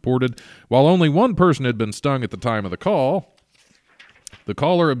Times reported. While only one person had been stung at the time of the call, the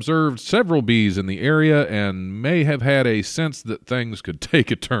caller observed several bees in the area and may have had a sense that things could take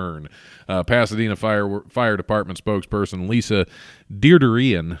a turn. Pasadena Fire Department spokesperson Lisa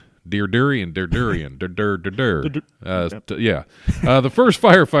Deardurian. The first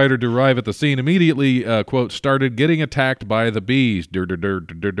firefighter to arrive at the scene immediately, quote, started getting attacked by the bees,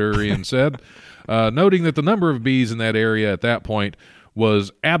 Deardurian said, noting that the number of bees in that area at that point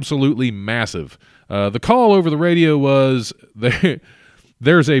was absolutely massive. The call over the radio was...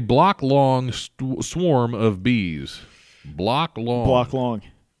 There's a block-long swarm of bees. Block long.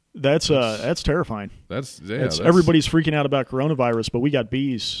 That's terrifying. That's everybody's freaking out about coronavirus, but we got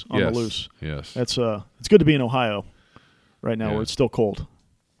bees on the loose. Yes. It's good to be in Ohio right now where it's still cold.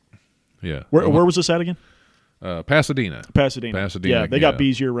 Yeah. Where was this at again? Pasadena. Yeah, they got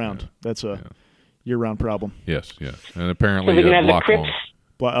bees year-round. That's a year-round problem. Yes. And apparently so they can have the Crips.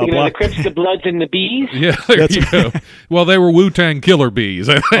 The Crips, the Bloods, and the bees? Yeah, there you go. Well, they were Wu-Tang Killer bees,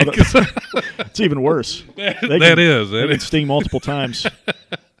 I think. It's even worse. They can sting multiple times.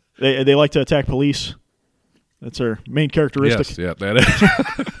 They like to attack police. That's their main characteristic. Yes, yeah, that is.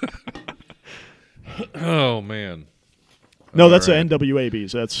 Oh man. No, that's right. the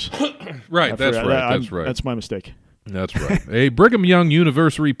NWABs. That's Right. That's forgot. right. That's right. That's my mistake. That's right. A Brigham Young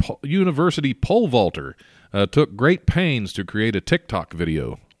University pole vaulter took great pains to create a TikTok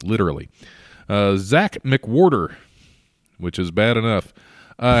video, literally. Zach McWhorter, which is bad enough,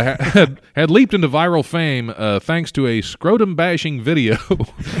 had leaped into viral fame thanks to a scrotum-bashing video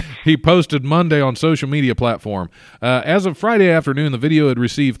he posted Monday on social media platform. As of Friday afternoon, the video had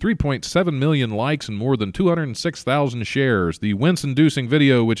received 3.7 million likes and more than 206,000 shares. The wince-inducing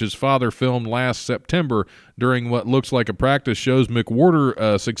video, which his father filmed last September during what looks like a practice, shows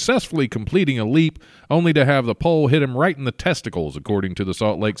McWhorter successfully completing a leap, only to have the pole hit him right in the testicles, according to the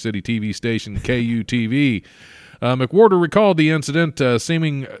Salt Lake City TV station KUTV. McWhorter recalled the incident,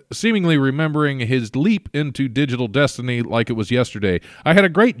 seemingly remembering his leap into digital destiny like it was yesterday. I had a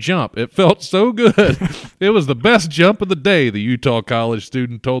great jump. It felt so good. It was the best jump of the day, the Utah College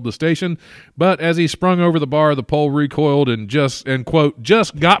student told the station. But as he sprung over the bar, the pole recoiled and quote,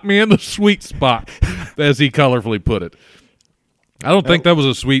 just got me in the sweet spot, as he colorfully put it. I don't think that was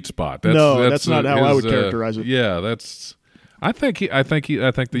a sweet spot. That's not how I would characterize it. Yeah, that's... I think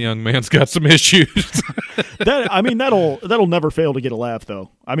the young man's got some issues. That'll never fail to get a laugh, though.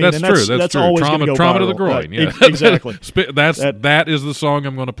 I mean, that's true. That's true. always going to go trauma to viral. the groin. Yeah, exactly. that is the song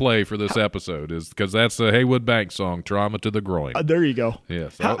I'm going to play for this episode, is because that's the Haywood Banks song, "Trauma to the Groin." There you go.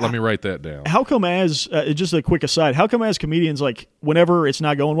 Yes, let me write that down. How come, just a quick aside, how come as comedians, like whenever it's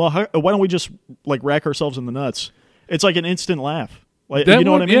not going well, why don't we just like rack ourselves in the nuts? It's like an instant laugh. Like, you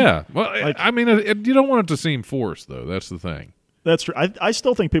know what I mean? Yeah. Well, I mean, you don't want it to seem forced, though. That's the thing. That's true. I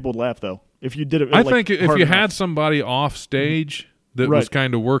still think people would laugh, though, if you did it. I think if you had somebody off stage that was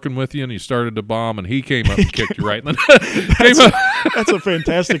kind of working with you and you started to bomb and he came up and kicked you right in the That's a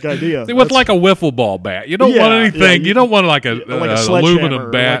fantastic idea. With like a wiffle ball bat. You don't want anything. You don't want like a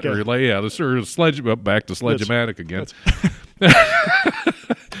aluminum bat or the sledge back to Sledge-O-Matic again.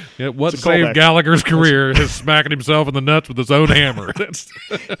 Yeah, what saved Gallagher's career is smacking himself in the nuts with his own hammer.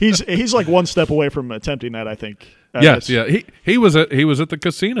 He's like one step away from attempting that, I think. Yes, yeah. He was at the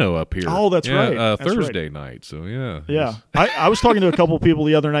casino up here. Oh, that's right. That's Thursday right. night. So yeah. Yeah. I was talking to a couple of people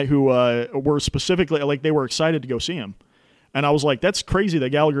the other night who were specifically like they were excited to go see him. And I was like, that's crazy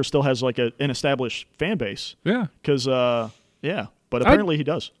that Gallagher still has like an established fan base. Yeah. Because but apparently he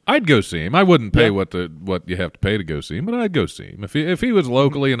does. I'd go see him. I wouldn't pay what you have to pay to go see him, but I'd go see him if he was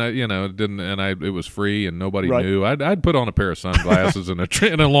locally and it was free and nobody knew. I'd put on a pair of sunglasses and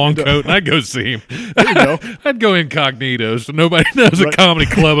a long coat and I'd go see him. There you go. I'd go incognito so nobody knows a comedy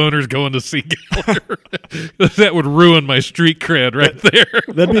club owner's going to see Gallagher. That would ruin my street cred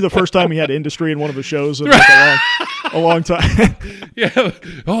there. That'd be the first time he had industry in one of his shows in like a long time. Yeah.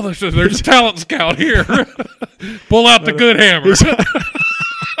 Oh, there's a talent scout here. Pull out the good hammer.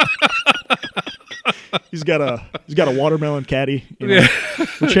 He's got a watermelon caddy.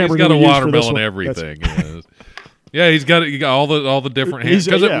 He's got a watermelon everything. Yeah, he's got all the different hands.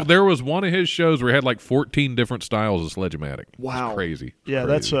 Because there was one of his shows where he had like 14 different styles of Sledge-O-Matic. Wow, it's crazy. Yeah,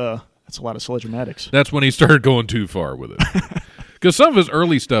 crazy. that's a lot of Sledge-O-Matics. That's when he started going too far with it. Because some of his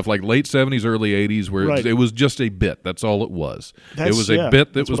early stuff, like late 70s, early 80s, where it was just a bit. That's all it was. It was a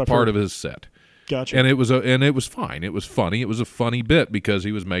bit that was part of his set. Gotcha. And it was fine. It was funny. It was a funny bit because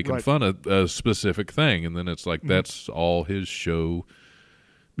he was making fun of a specific thing, and then it's like that's all his show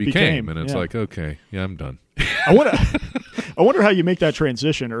became. And it's like, okay, yeah, I'm done. I wonder how you make that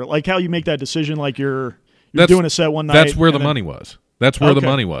transition, or like how you make that decision. Like you're doing a set one night. That's where the money was. That's where the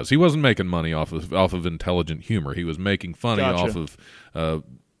money was. He wasn't making money off of intelligent humor. He was making funny off of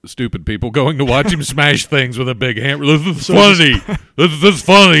stupid people going to watch him smash things with a big hammer. This is funny. This is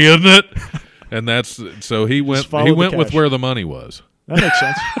funny, isn't it? And so he went with where the money was. That makes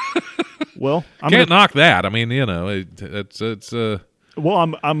sense. Well, can't knock that. I mean, it's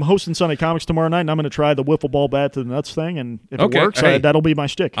Well, I'm hosting Sunday Comics tomorrow night, and I'm going to try the wiffle ball bat to the nuts thing, and if it works, that'll be my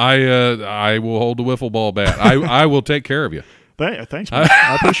shtick. I will hold the wiffle ball bat. I will take care of you. Thanks, man.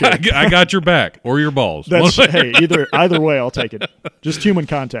 I appreciate it. I got your back or your balls. Hey, either way, I'll take it. Just human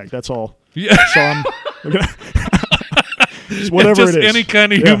contact. That's all. Yeah. So just whatever it is. Any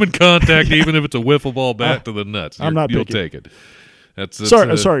kind of human contact, even if it's a wiffle ball bat to the nuts. You'll take it.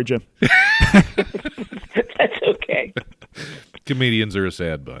 Sorry, Jim. That's okay. Comedians are a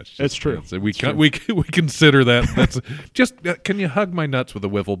sad bunch. It's true. We consider that. That's just. Can you hug my nuts with a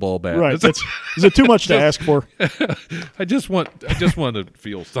wiffle ball bat? Right. Is it too much to ask for? I just want to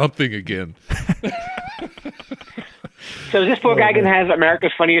feel something again. So is this poor guy going to have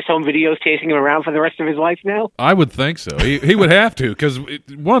America's Funniest Home Videos chasing him around for the rest of his life now? I would think so. He would have to, because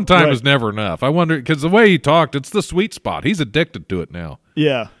one time is never enough. I wonder, because the way he talked, it's the sweet spot. He's addicted to it now.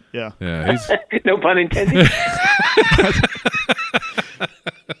 Yeah. Yeah. Yeah, he's No pun intended.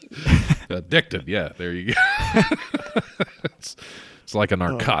 addicted. Yeah, there you go. It's like a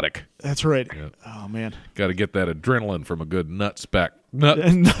narcotic. That's right. Oh man. Got to get that adrenaline from a good nut smack Nut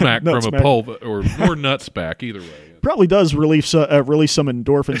from smack. a pulp or nut spack, either way. Probably does release some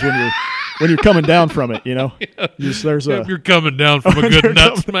endorphins when you're coming down from it. You know. There's If you're coming down from a good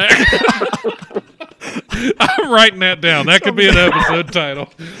nut smack. I'm writing that down. That could be an episode title.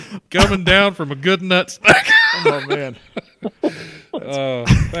 Coming down from a good nut smack. Oh man.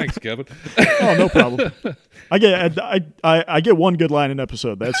 Thanks, Kevin. Oh, no problem. I get one good line an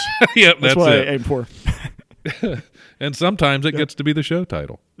episode. That's Yep, that's that's what it. I aim for. And sometimes it gets to be the show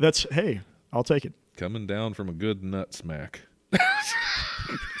title. That's hey, I'll take it. Coming down from a good nut smack.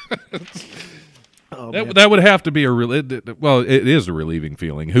 Oh, man. That would have to be it is a relieving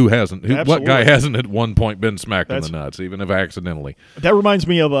feeling. Who hasn't? What Absolutely. guy hasn't at one point been smacked in That's- the nuts, even if accidentally? That reminds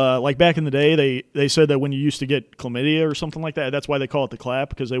me of like back in the day, they said that when you used to get chlamydia or something like that, that's why they call it the clap,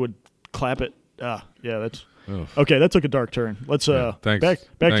 because they would clap it. Yeah, that's okay. That took a dark turn. Let's Thanks. back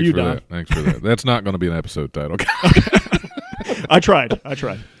Thanks to you, for Don. that. Thanks for that. That's not going to be an episode title. I tried.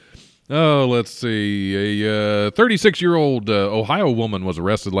 Oh, let's see. A 36-year-old Ohio woman was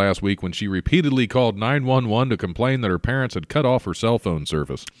arrested last week when she repeatedly called 911 to complain that her parents had cut off her cell phone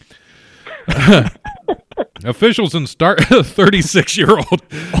service. Officials in 36-year-old.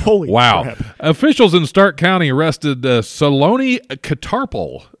 Holy Wow. crap. Officials in Stark County arrested Saloni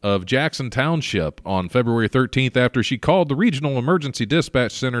Katarpal of Jackson Township on February 13th after she called the Regional Emergency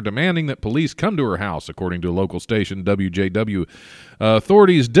Dispatch Center demanding that police come to her house, according to a local station, WJW.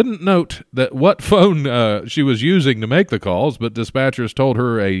 Authorities didn't note that what phone she was using to make the calls, but dispatchers told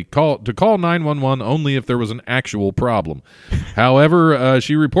her to call 911 only if there was an actual problem. However,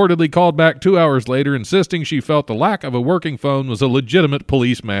 she reportedly called back 2 hours later, insisting she felt the lack of a working phone was a legitimate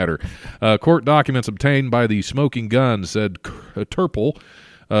police matter. Court documents obtained by the Smoking Gun said Turple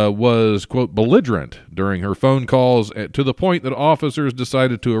was, quote, belligerent during her phone calls to the point that officers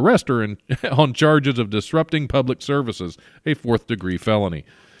decided to arrest her on charges of disrupting public services, a fourth-degree felony.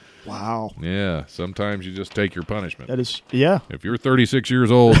 Wow. Yeah, sometimes you just take your punishment. That is If you're 36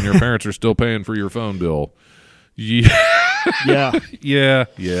 years old and your parents are still paying for your phone bill, yeah, yeah.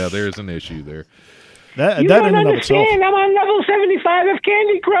 there's an issue there. That You that don't in and of itself. understand. I'm on level 75 of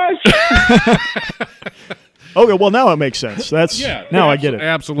Candy Crush. Okay, well now it makes sense. That's now I get it.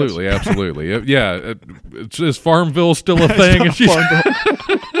 Absolutely. Is Farmville still a thing? And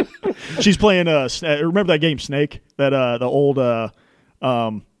She's playing. Remember that game Snake? That the old.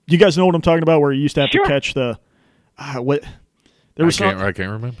 You guys know what I'm talking about? Where you used to have Sure. to catch the. What? There was I can't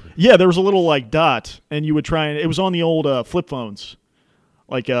remember. Yeah, there was a little like dot, and you would try and it was on the old flip phones.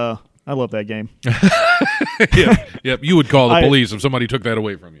 Like I love that game. Yep. You would call the police if somebody took that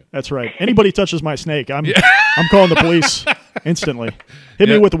away from you. That's right. Anybody touches my snake, I'm calling the police instantly. Hit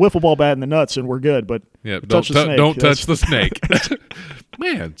me with the wiffle ball bat in the nuts, and we're good. But Don't touch the snake. Don't touch the snake.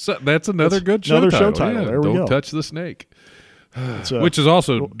 Man, that's another good show another title. show title. Yeah, There we don't go. touch the snake. It's, Which is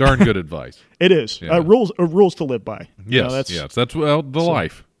also darn good advice. it is Yeah. rules to live by. You know, Yes. That's the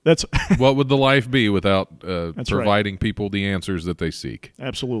life. That's What would the life be without right. providing people the answers that they seek?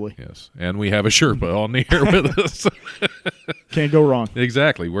 absolutely Yes, and we have a Sherpa on the air with us. can't go wrong.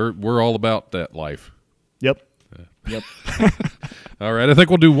 Exactly. We're all about that life. Yep. All right, I think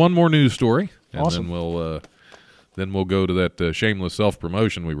we'll do one more news story, and Awesome. then we'll go to that shameless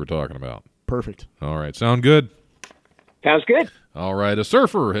self-promotion we were talking about. Perfect. All right, sound good? Sounds good. All right, a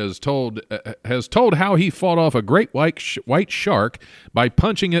surfer has told how he fought off a great white shark by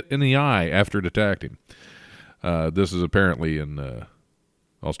punching it in the eye after it attacked him. This is apparently in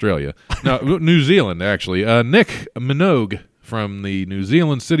Australia. No, New Zealand, actually. Nick Minogue from the New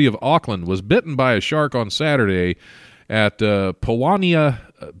Zealand city of Auckland was bitten by a shark on Saturday at Pawania.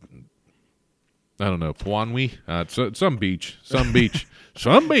 I don't know, Pawanwi? Some beach. Some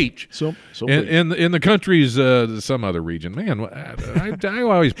beach. So In the country's some other region. Man, I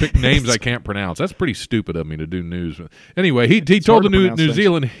always pick names I can't pronounce. That's pretty stupid of me to do news. Anyway, he told the hard to pronounce New things.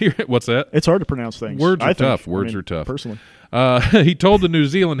 Zealand here. What's that? it's hard to pronounce things. Words are I think. tough. I Words mean, are tough. Personally, He told the New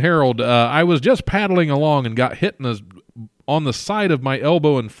Zealand Herald, I was just paddling along and got hit on the side of my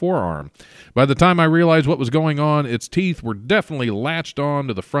elbow and forearm. By the time I realized what was going on, its teeth were definitely latched on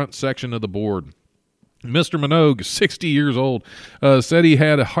to the front section of the board. Mr. Minogue, 60 years old, said he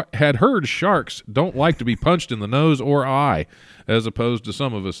had heard sharks don't like to be punched in the nose or eye, as opposed to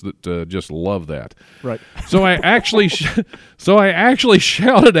some of us that just love that. right? So I actually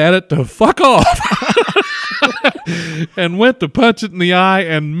shouted at it to fuck off. and went to punch it in the eye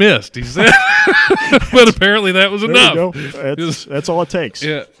and missed, he said. But apparently that was There enough. you go. That's all it takes.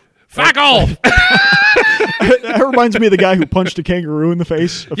 Yeah. Fuck off! That reminds me of the guy who punched a kangaroo in the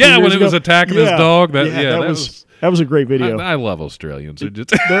face. A few Yeah, when years it was ago. attacking his dog. That was a great video. I love Australians. They're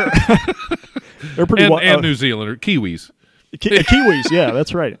just They're pretty and New Zealander Kiwis. Kiwis. Yeah,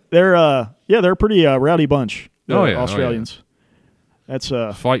 that's right. They're a pretty rowdy bunch. Australians. That's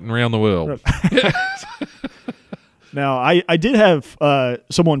Fighting around the world. Now I did have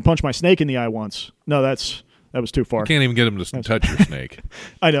someone punch my snake in the eye once. No, that was too far. Can't even get them to touch your snake.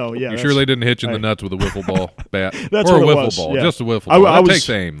 I know. Yeah. You sure they didn't hit you in the nuts with a wiffle ball bat? That's or what a it wiffle was. ball, Yeah. just a wiffle ball. That takes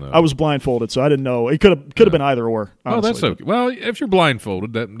aim though. I was blindfolded, so I didn't know. It could have been either or. Oh, Honestly. that's okay. Well, if you're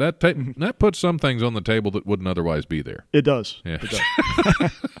blindfolded, that puts some things on the table that wouldn't otherwise be there. It does. Yeah. It does.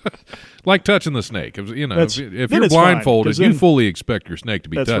 Like touching the snake. If Then you're it's fine, blindfolded, 'cause you then- fully expect your snake to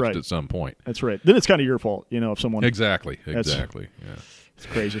be That's touched right. at some point. That's right. Then it's kind of your fault, if someone. Exactly. Yeah. It's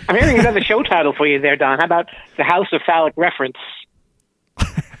crazy. I'm hearing another show title for you there, Don. How about The House of Phallic Reference?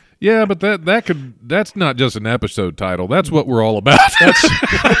 Yeah, but that's not just an episode title. That's what we're all about.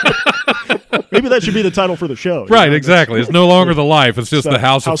 Maybe that should be the title for the show. Right, exactly. It's no longer the life. It's just the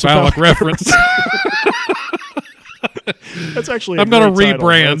House of Phallic Reference. That's actually. I'm going to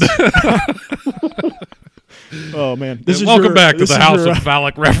rebrand. Oh man! Welcome back to the House of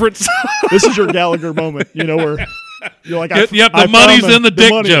Phallic Reference. This is your Gallagher moment. Where you're like, the money's in the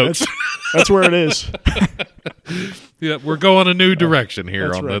dick jokes. That's where it is. Yeah, we're going a new direction here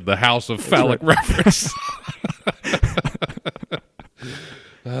That's on right. the House of Phallic Reference.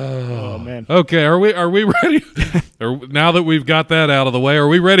 Oh man! Okay, are we ready? Now that we've got that out of the way, are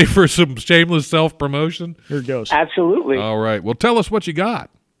we ready for some shameless self-promotion? Here it goes. Absolutely. All right. Well, tell us what you got.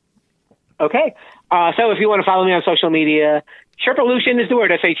 Okay. So if you want to follow me on social media, Sherpalution is the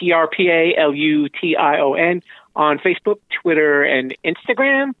word, SHERPALUTION, on Facebook, Twitter, and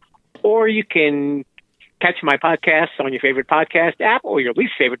Instagram. Or you can catch my podcasts on your favorite podcast app or your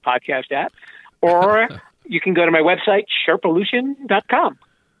least favorite podcast app. Or you can go to my website, Sherpalution.com.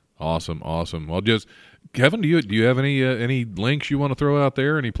 Awesome. Well, Kevin, do you have any links you want to throw out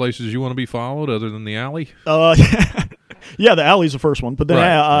there? Any places you want to be followed other than the alley? Yeah, the alley's the first one, but then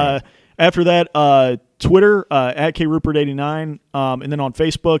Right. after that, Twitter at KRupert89, and then on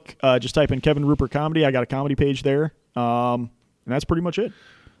Facebook, just type in Kevin Rupert Comedy. I got a comedy page there, and that's pretty much it.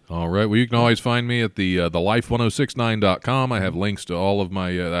 All right. Well, you can always find me at the life1069.com. I have links to all of my.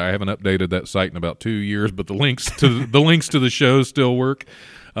 I haven't updated that site in about 2 years, but the links to the shows still work.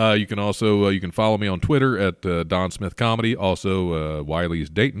 You can also you can follow me on Twitter at Don Smith Comedy, also Wiley's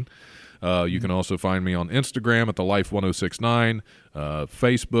Dayton. You can also find me on Instagram at the Life1069,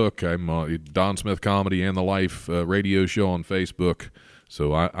 Facebook. I'm Don Smith Comedy and the Life Radio Show on Facebook.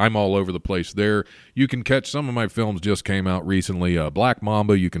 So I'm all over the place there. You can catch some of my films just came out recently. Black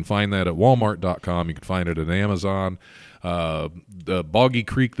Mamba, you can find that at Walmart.com. You can find it at Amazon. The Boggy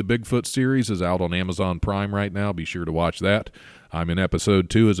Creek, the Bigfoot series is out on Amazon Prime right now. Be sure to watch that. I'm in episode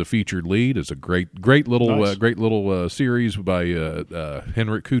 2 as a featured lead. It's a great little Nice. series by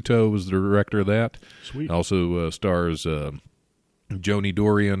Henrik Kuto was the director of that. Sweet. Also stars Joni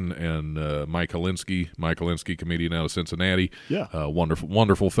Dorian and Mike Alinsky. Mike Alinsky, comedian out of Cincinnati. Yeah.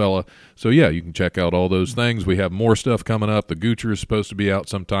 Wonderful fella. So, yeah, you can check out all those things. We have more stuff coming up. The Goocher is supposed to be out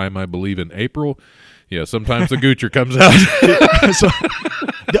sometime, I believe, in April. Yeah, sometimes the Goocher comes out.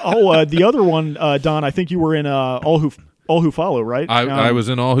 The other one, Don, I think you were in All Who Follow, right? I was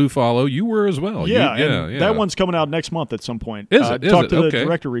in All Who Follow. You were as well. Yeah, Yeah. that one's coming out next month at some point. Is it? Is talked it? to the Okay.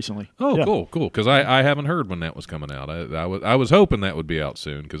 director recently. Oh, Yeah. cool. Because I haven't heard when that was coming out. I was hoping that would be out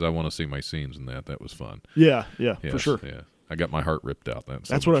soon because I want to see my scenes in that. That was fun. Yeah, for Yes, sure. Yeah, I got my heart ripped out.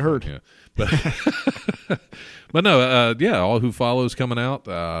 That's what I heard. Yeah, but no, All Who Follows coming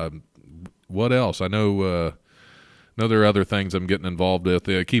out. What else? I know there are other things I'm getting involved with.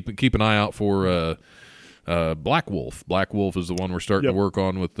 Keep an eye out for Black Wolf. Black Wolf is the one we're starting to work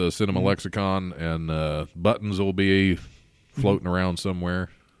on with the Cinema Lexicon, and Buttons will be floating around somewhere.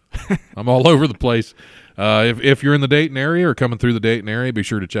 I'm all over the place. If you're in the Dayton area or coming through the Dayton area, be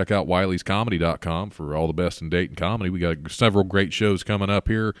sure to check out Wiley'sComedy.com for all the best in Dayton comedy. We got several great shows coming up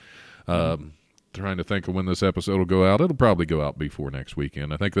here. Trying to think of when this episode will go out. It'll probably go out before next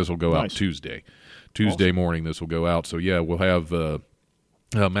weekend. I think this will go out Tuesday. Tuesday morning this will go out. So, yeah, we'll have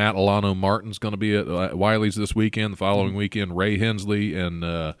Matt Alano Martin's going to be at Wiley's this weekend. The following weekend, Ray Hensley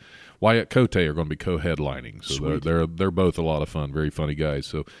and Wyatt Cote are going to be co-headlining. So they're both a lot of fun, very funny guys.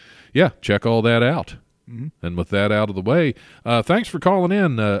 So, yeah, check all that out. Mm-hmm. And with that out of the way, thanks for calling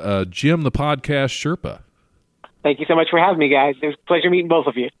in, Jim the Podcast Sherpa. Thank you so much for having me, guys. It was a pleasure meeting both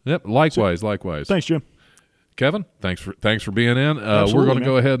of you. Yep, likewise. Thanks, Jim. Kevin, thanks for being in. We're going to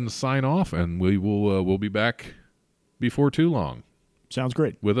go ahead and sign off, and we'll be back before too long. Sounds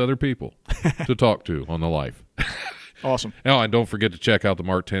great. With other people to talk to on the Life. Awesome. Oh, and don't forget to check out the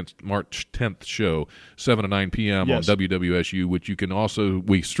March 10th show, 7 to 9 p.m. Yes. on WWSU, which you can also,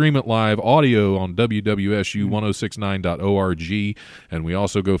 we stream it live audio on WWSU1069.org, and we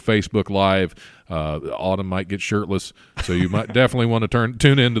also go Facebook Live. Autumn might get shirtless, so you might definitely want to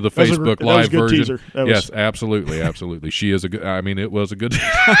tune into the Facebook Live that was a good version. Teaser. Yes, absolutely. She is it was a good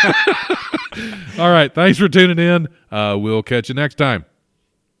All right, thanks for tuning in. We'll catch you next time.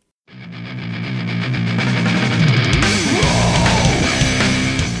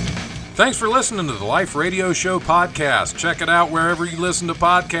 Thanks for listening to the Life Radio Show podcast. Check it out wherever you listen to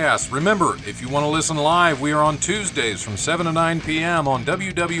podcasts. Remember, if you want to listen live, we are on Tuesdays from 7 to 9 p.m. on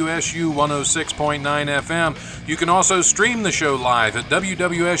WWSU 106.9 FM. You can also stream the show live at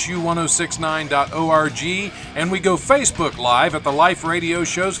WWSU1069.org, and we go Facebook Live at the Life Radio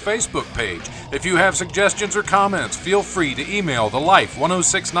Show's Facebook page. If you have suggestions or comments, feel free to email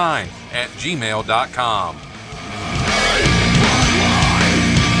thelife1069@gmail.com.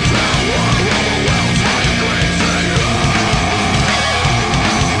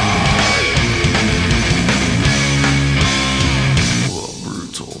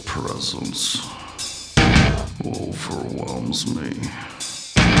 Presence overwhelms me.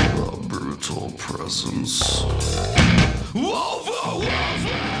 The brutal presence overwhelms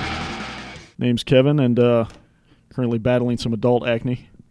me. Name's Kevin, and currently battling some adult acne.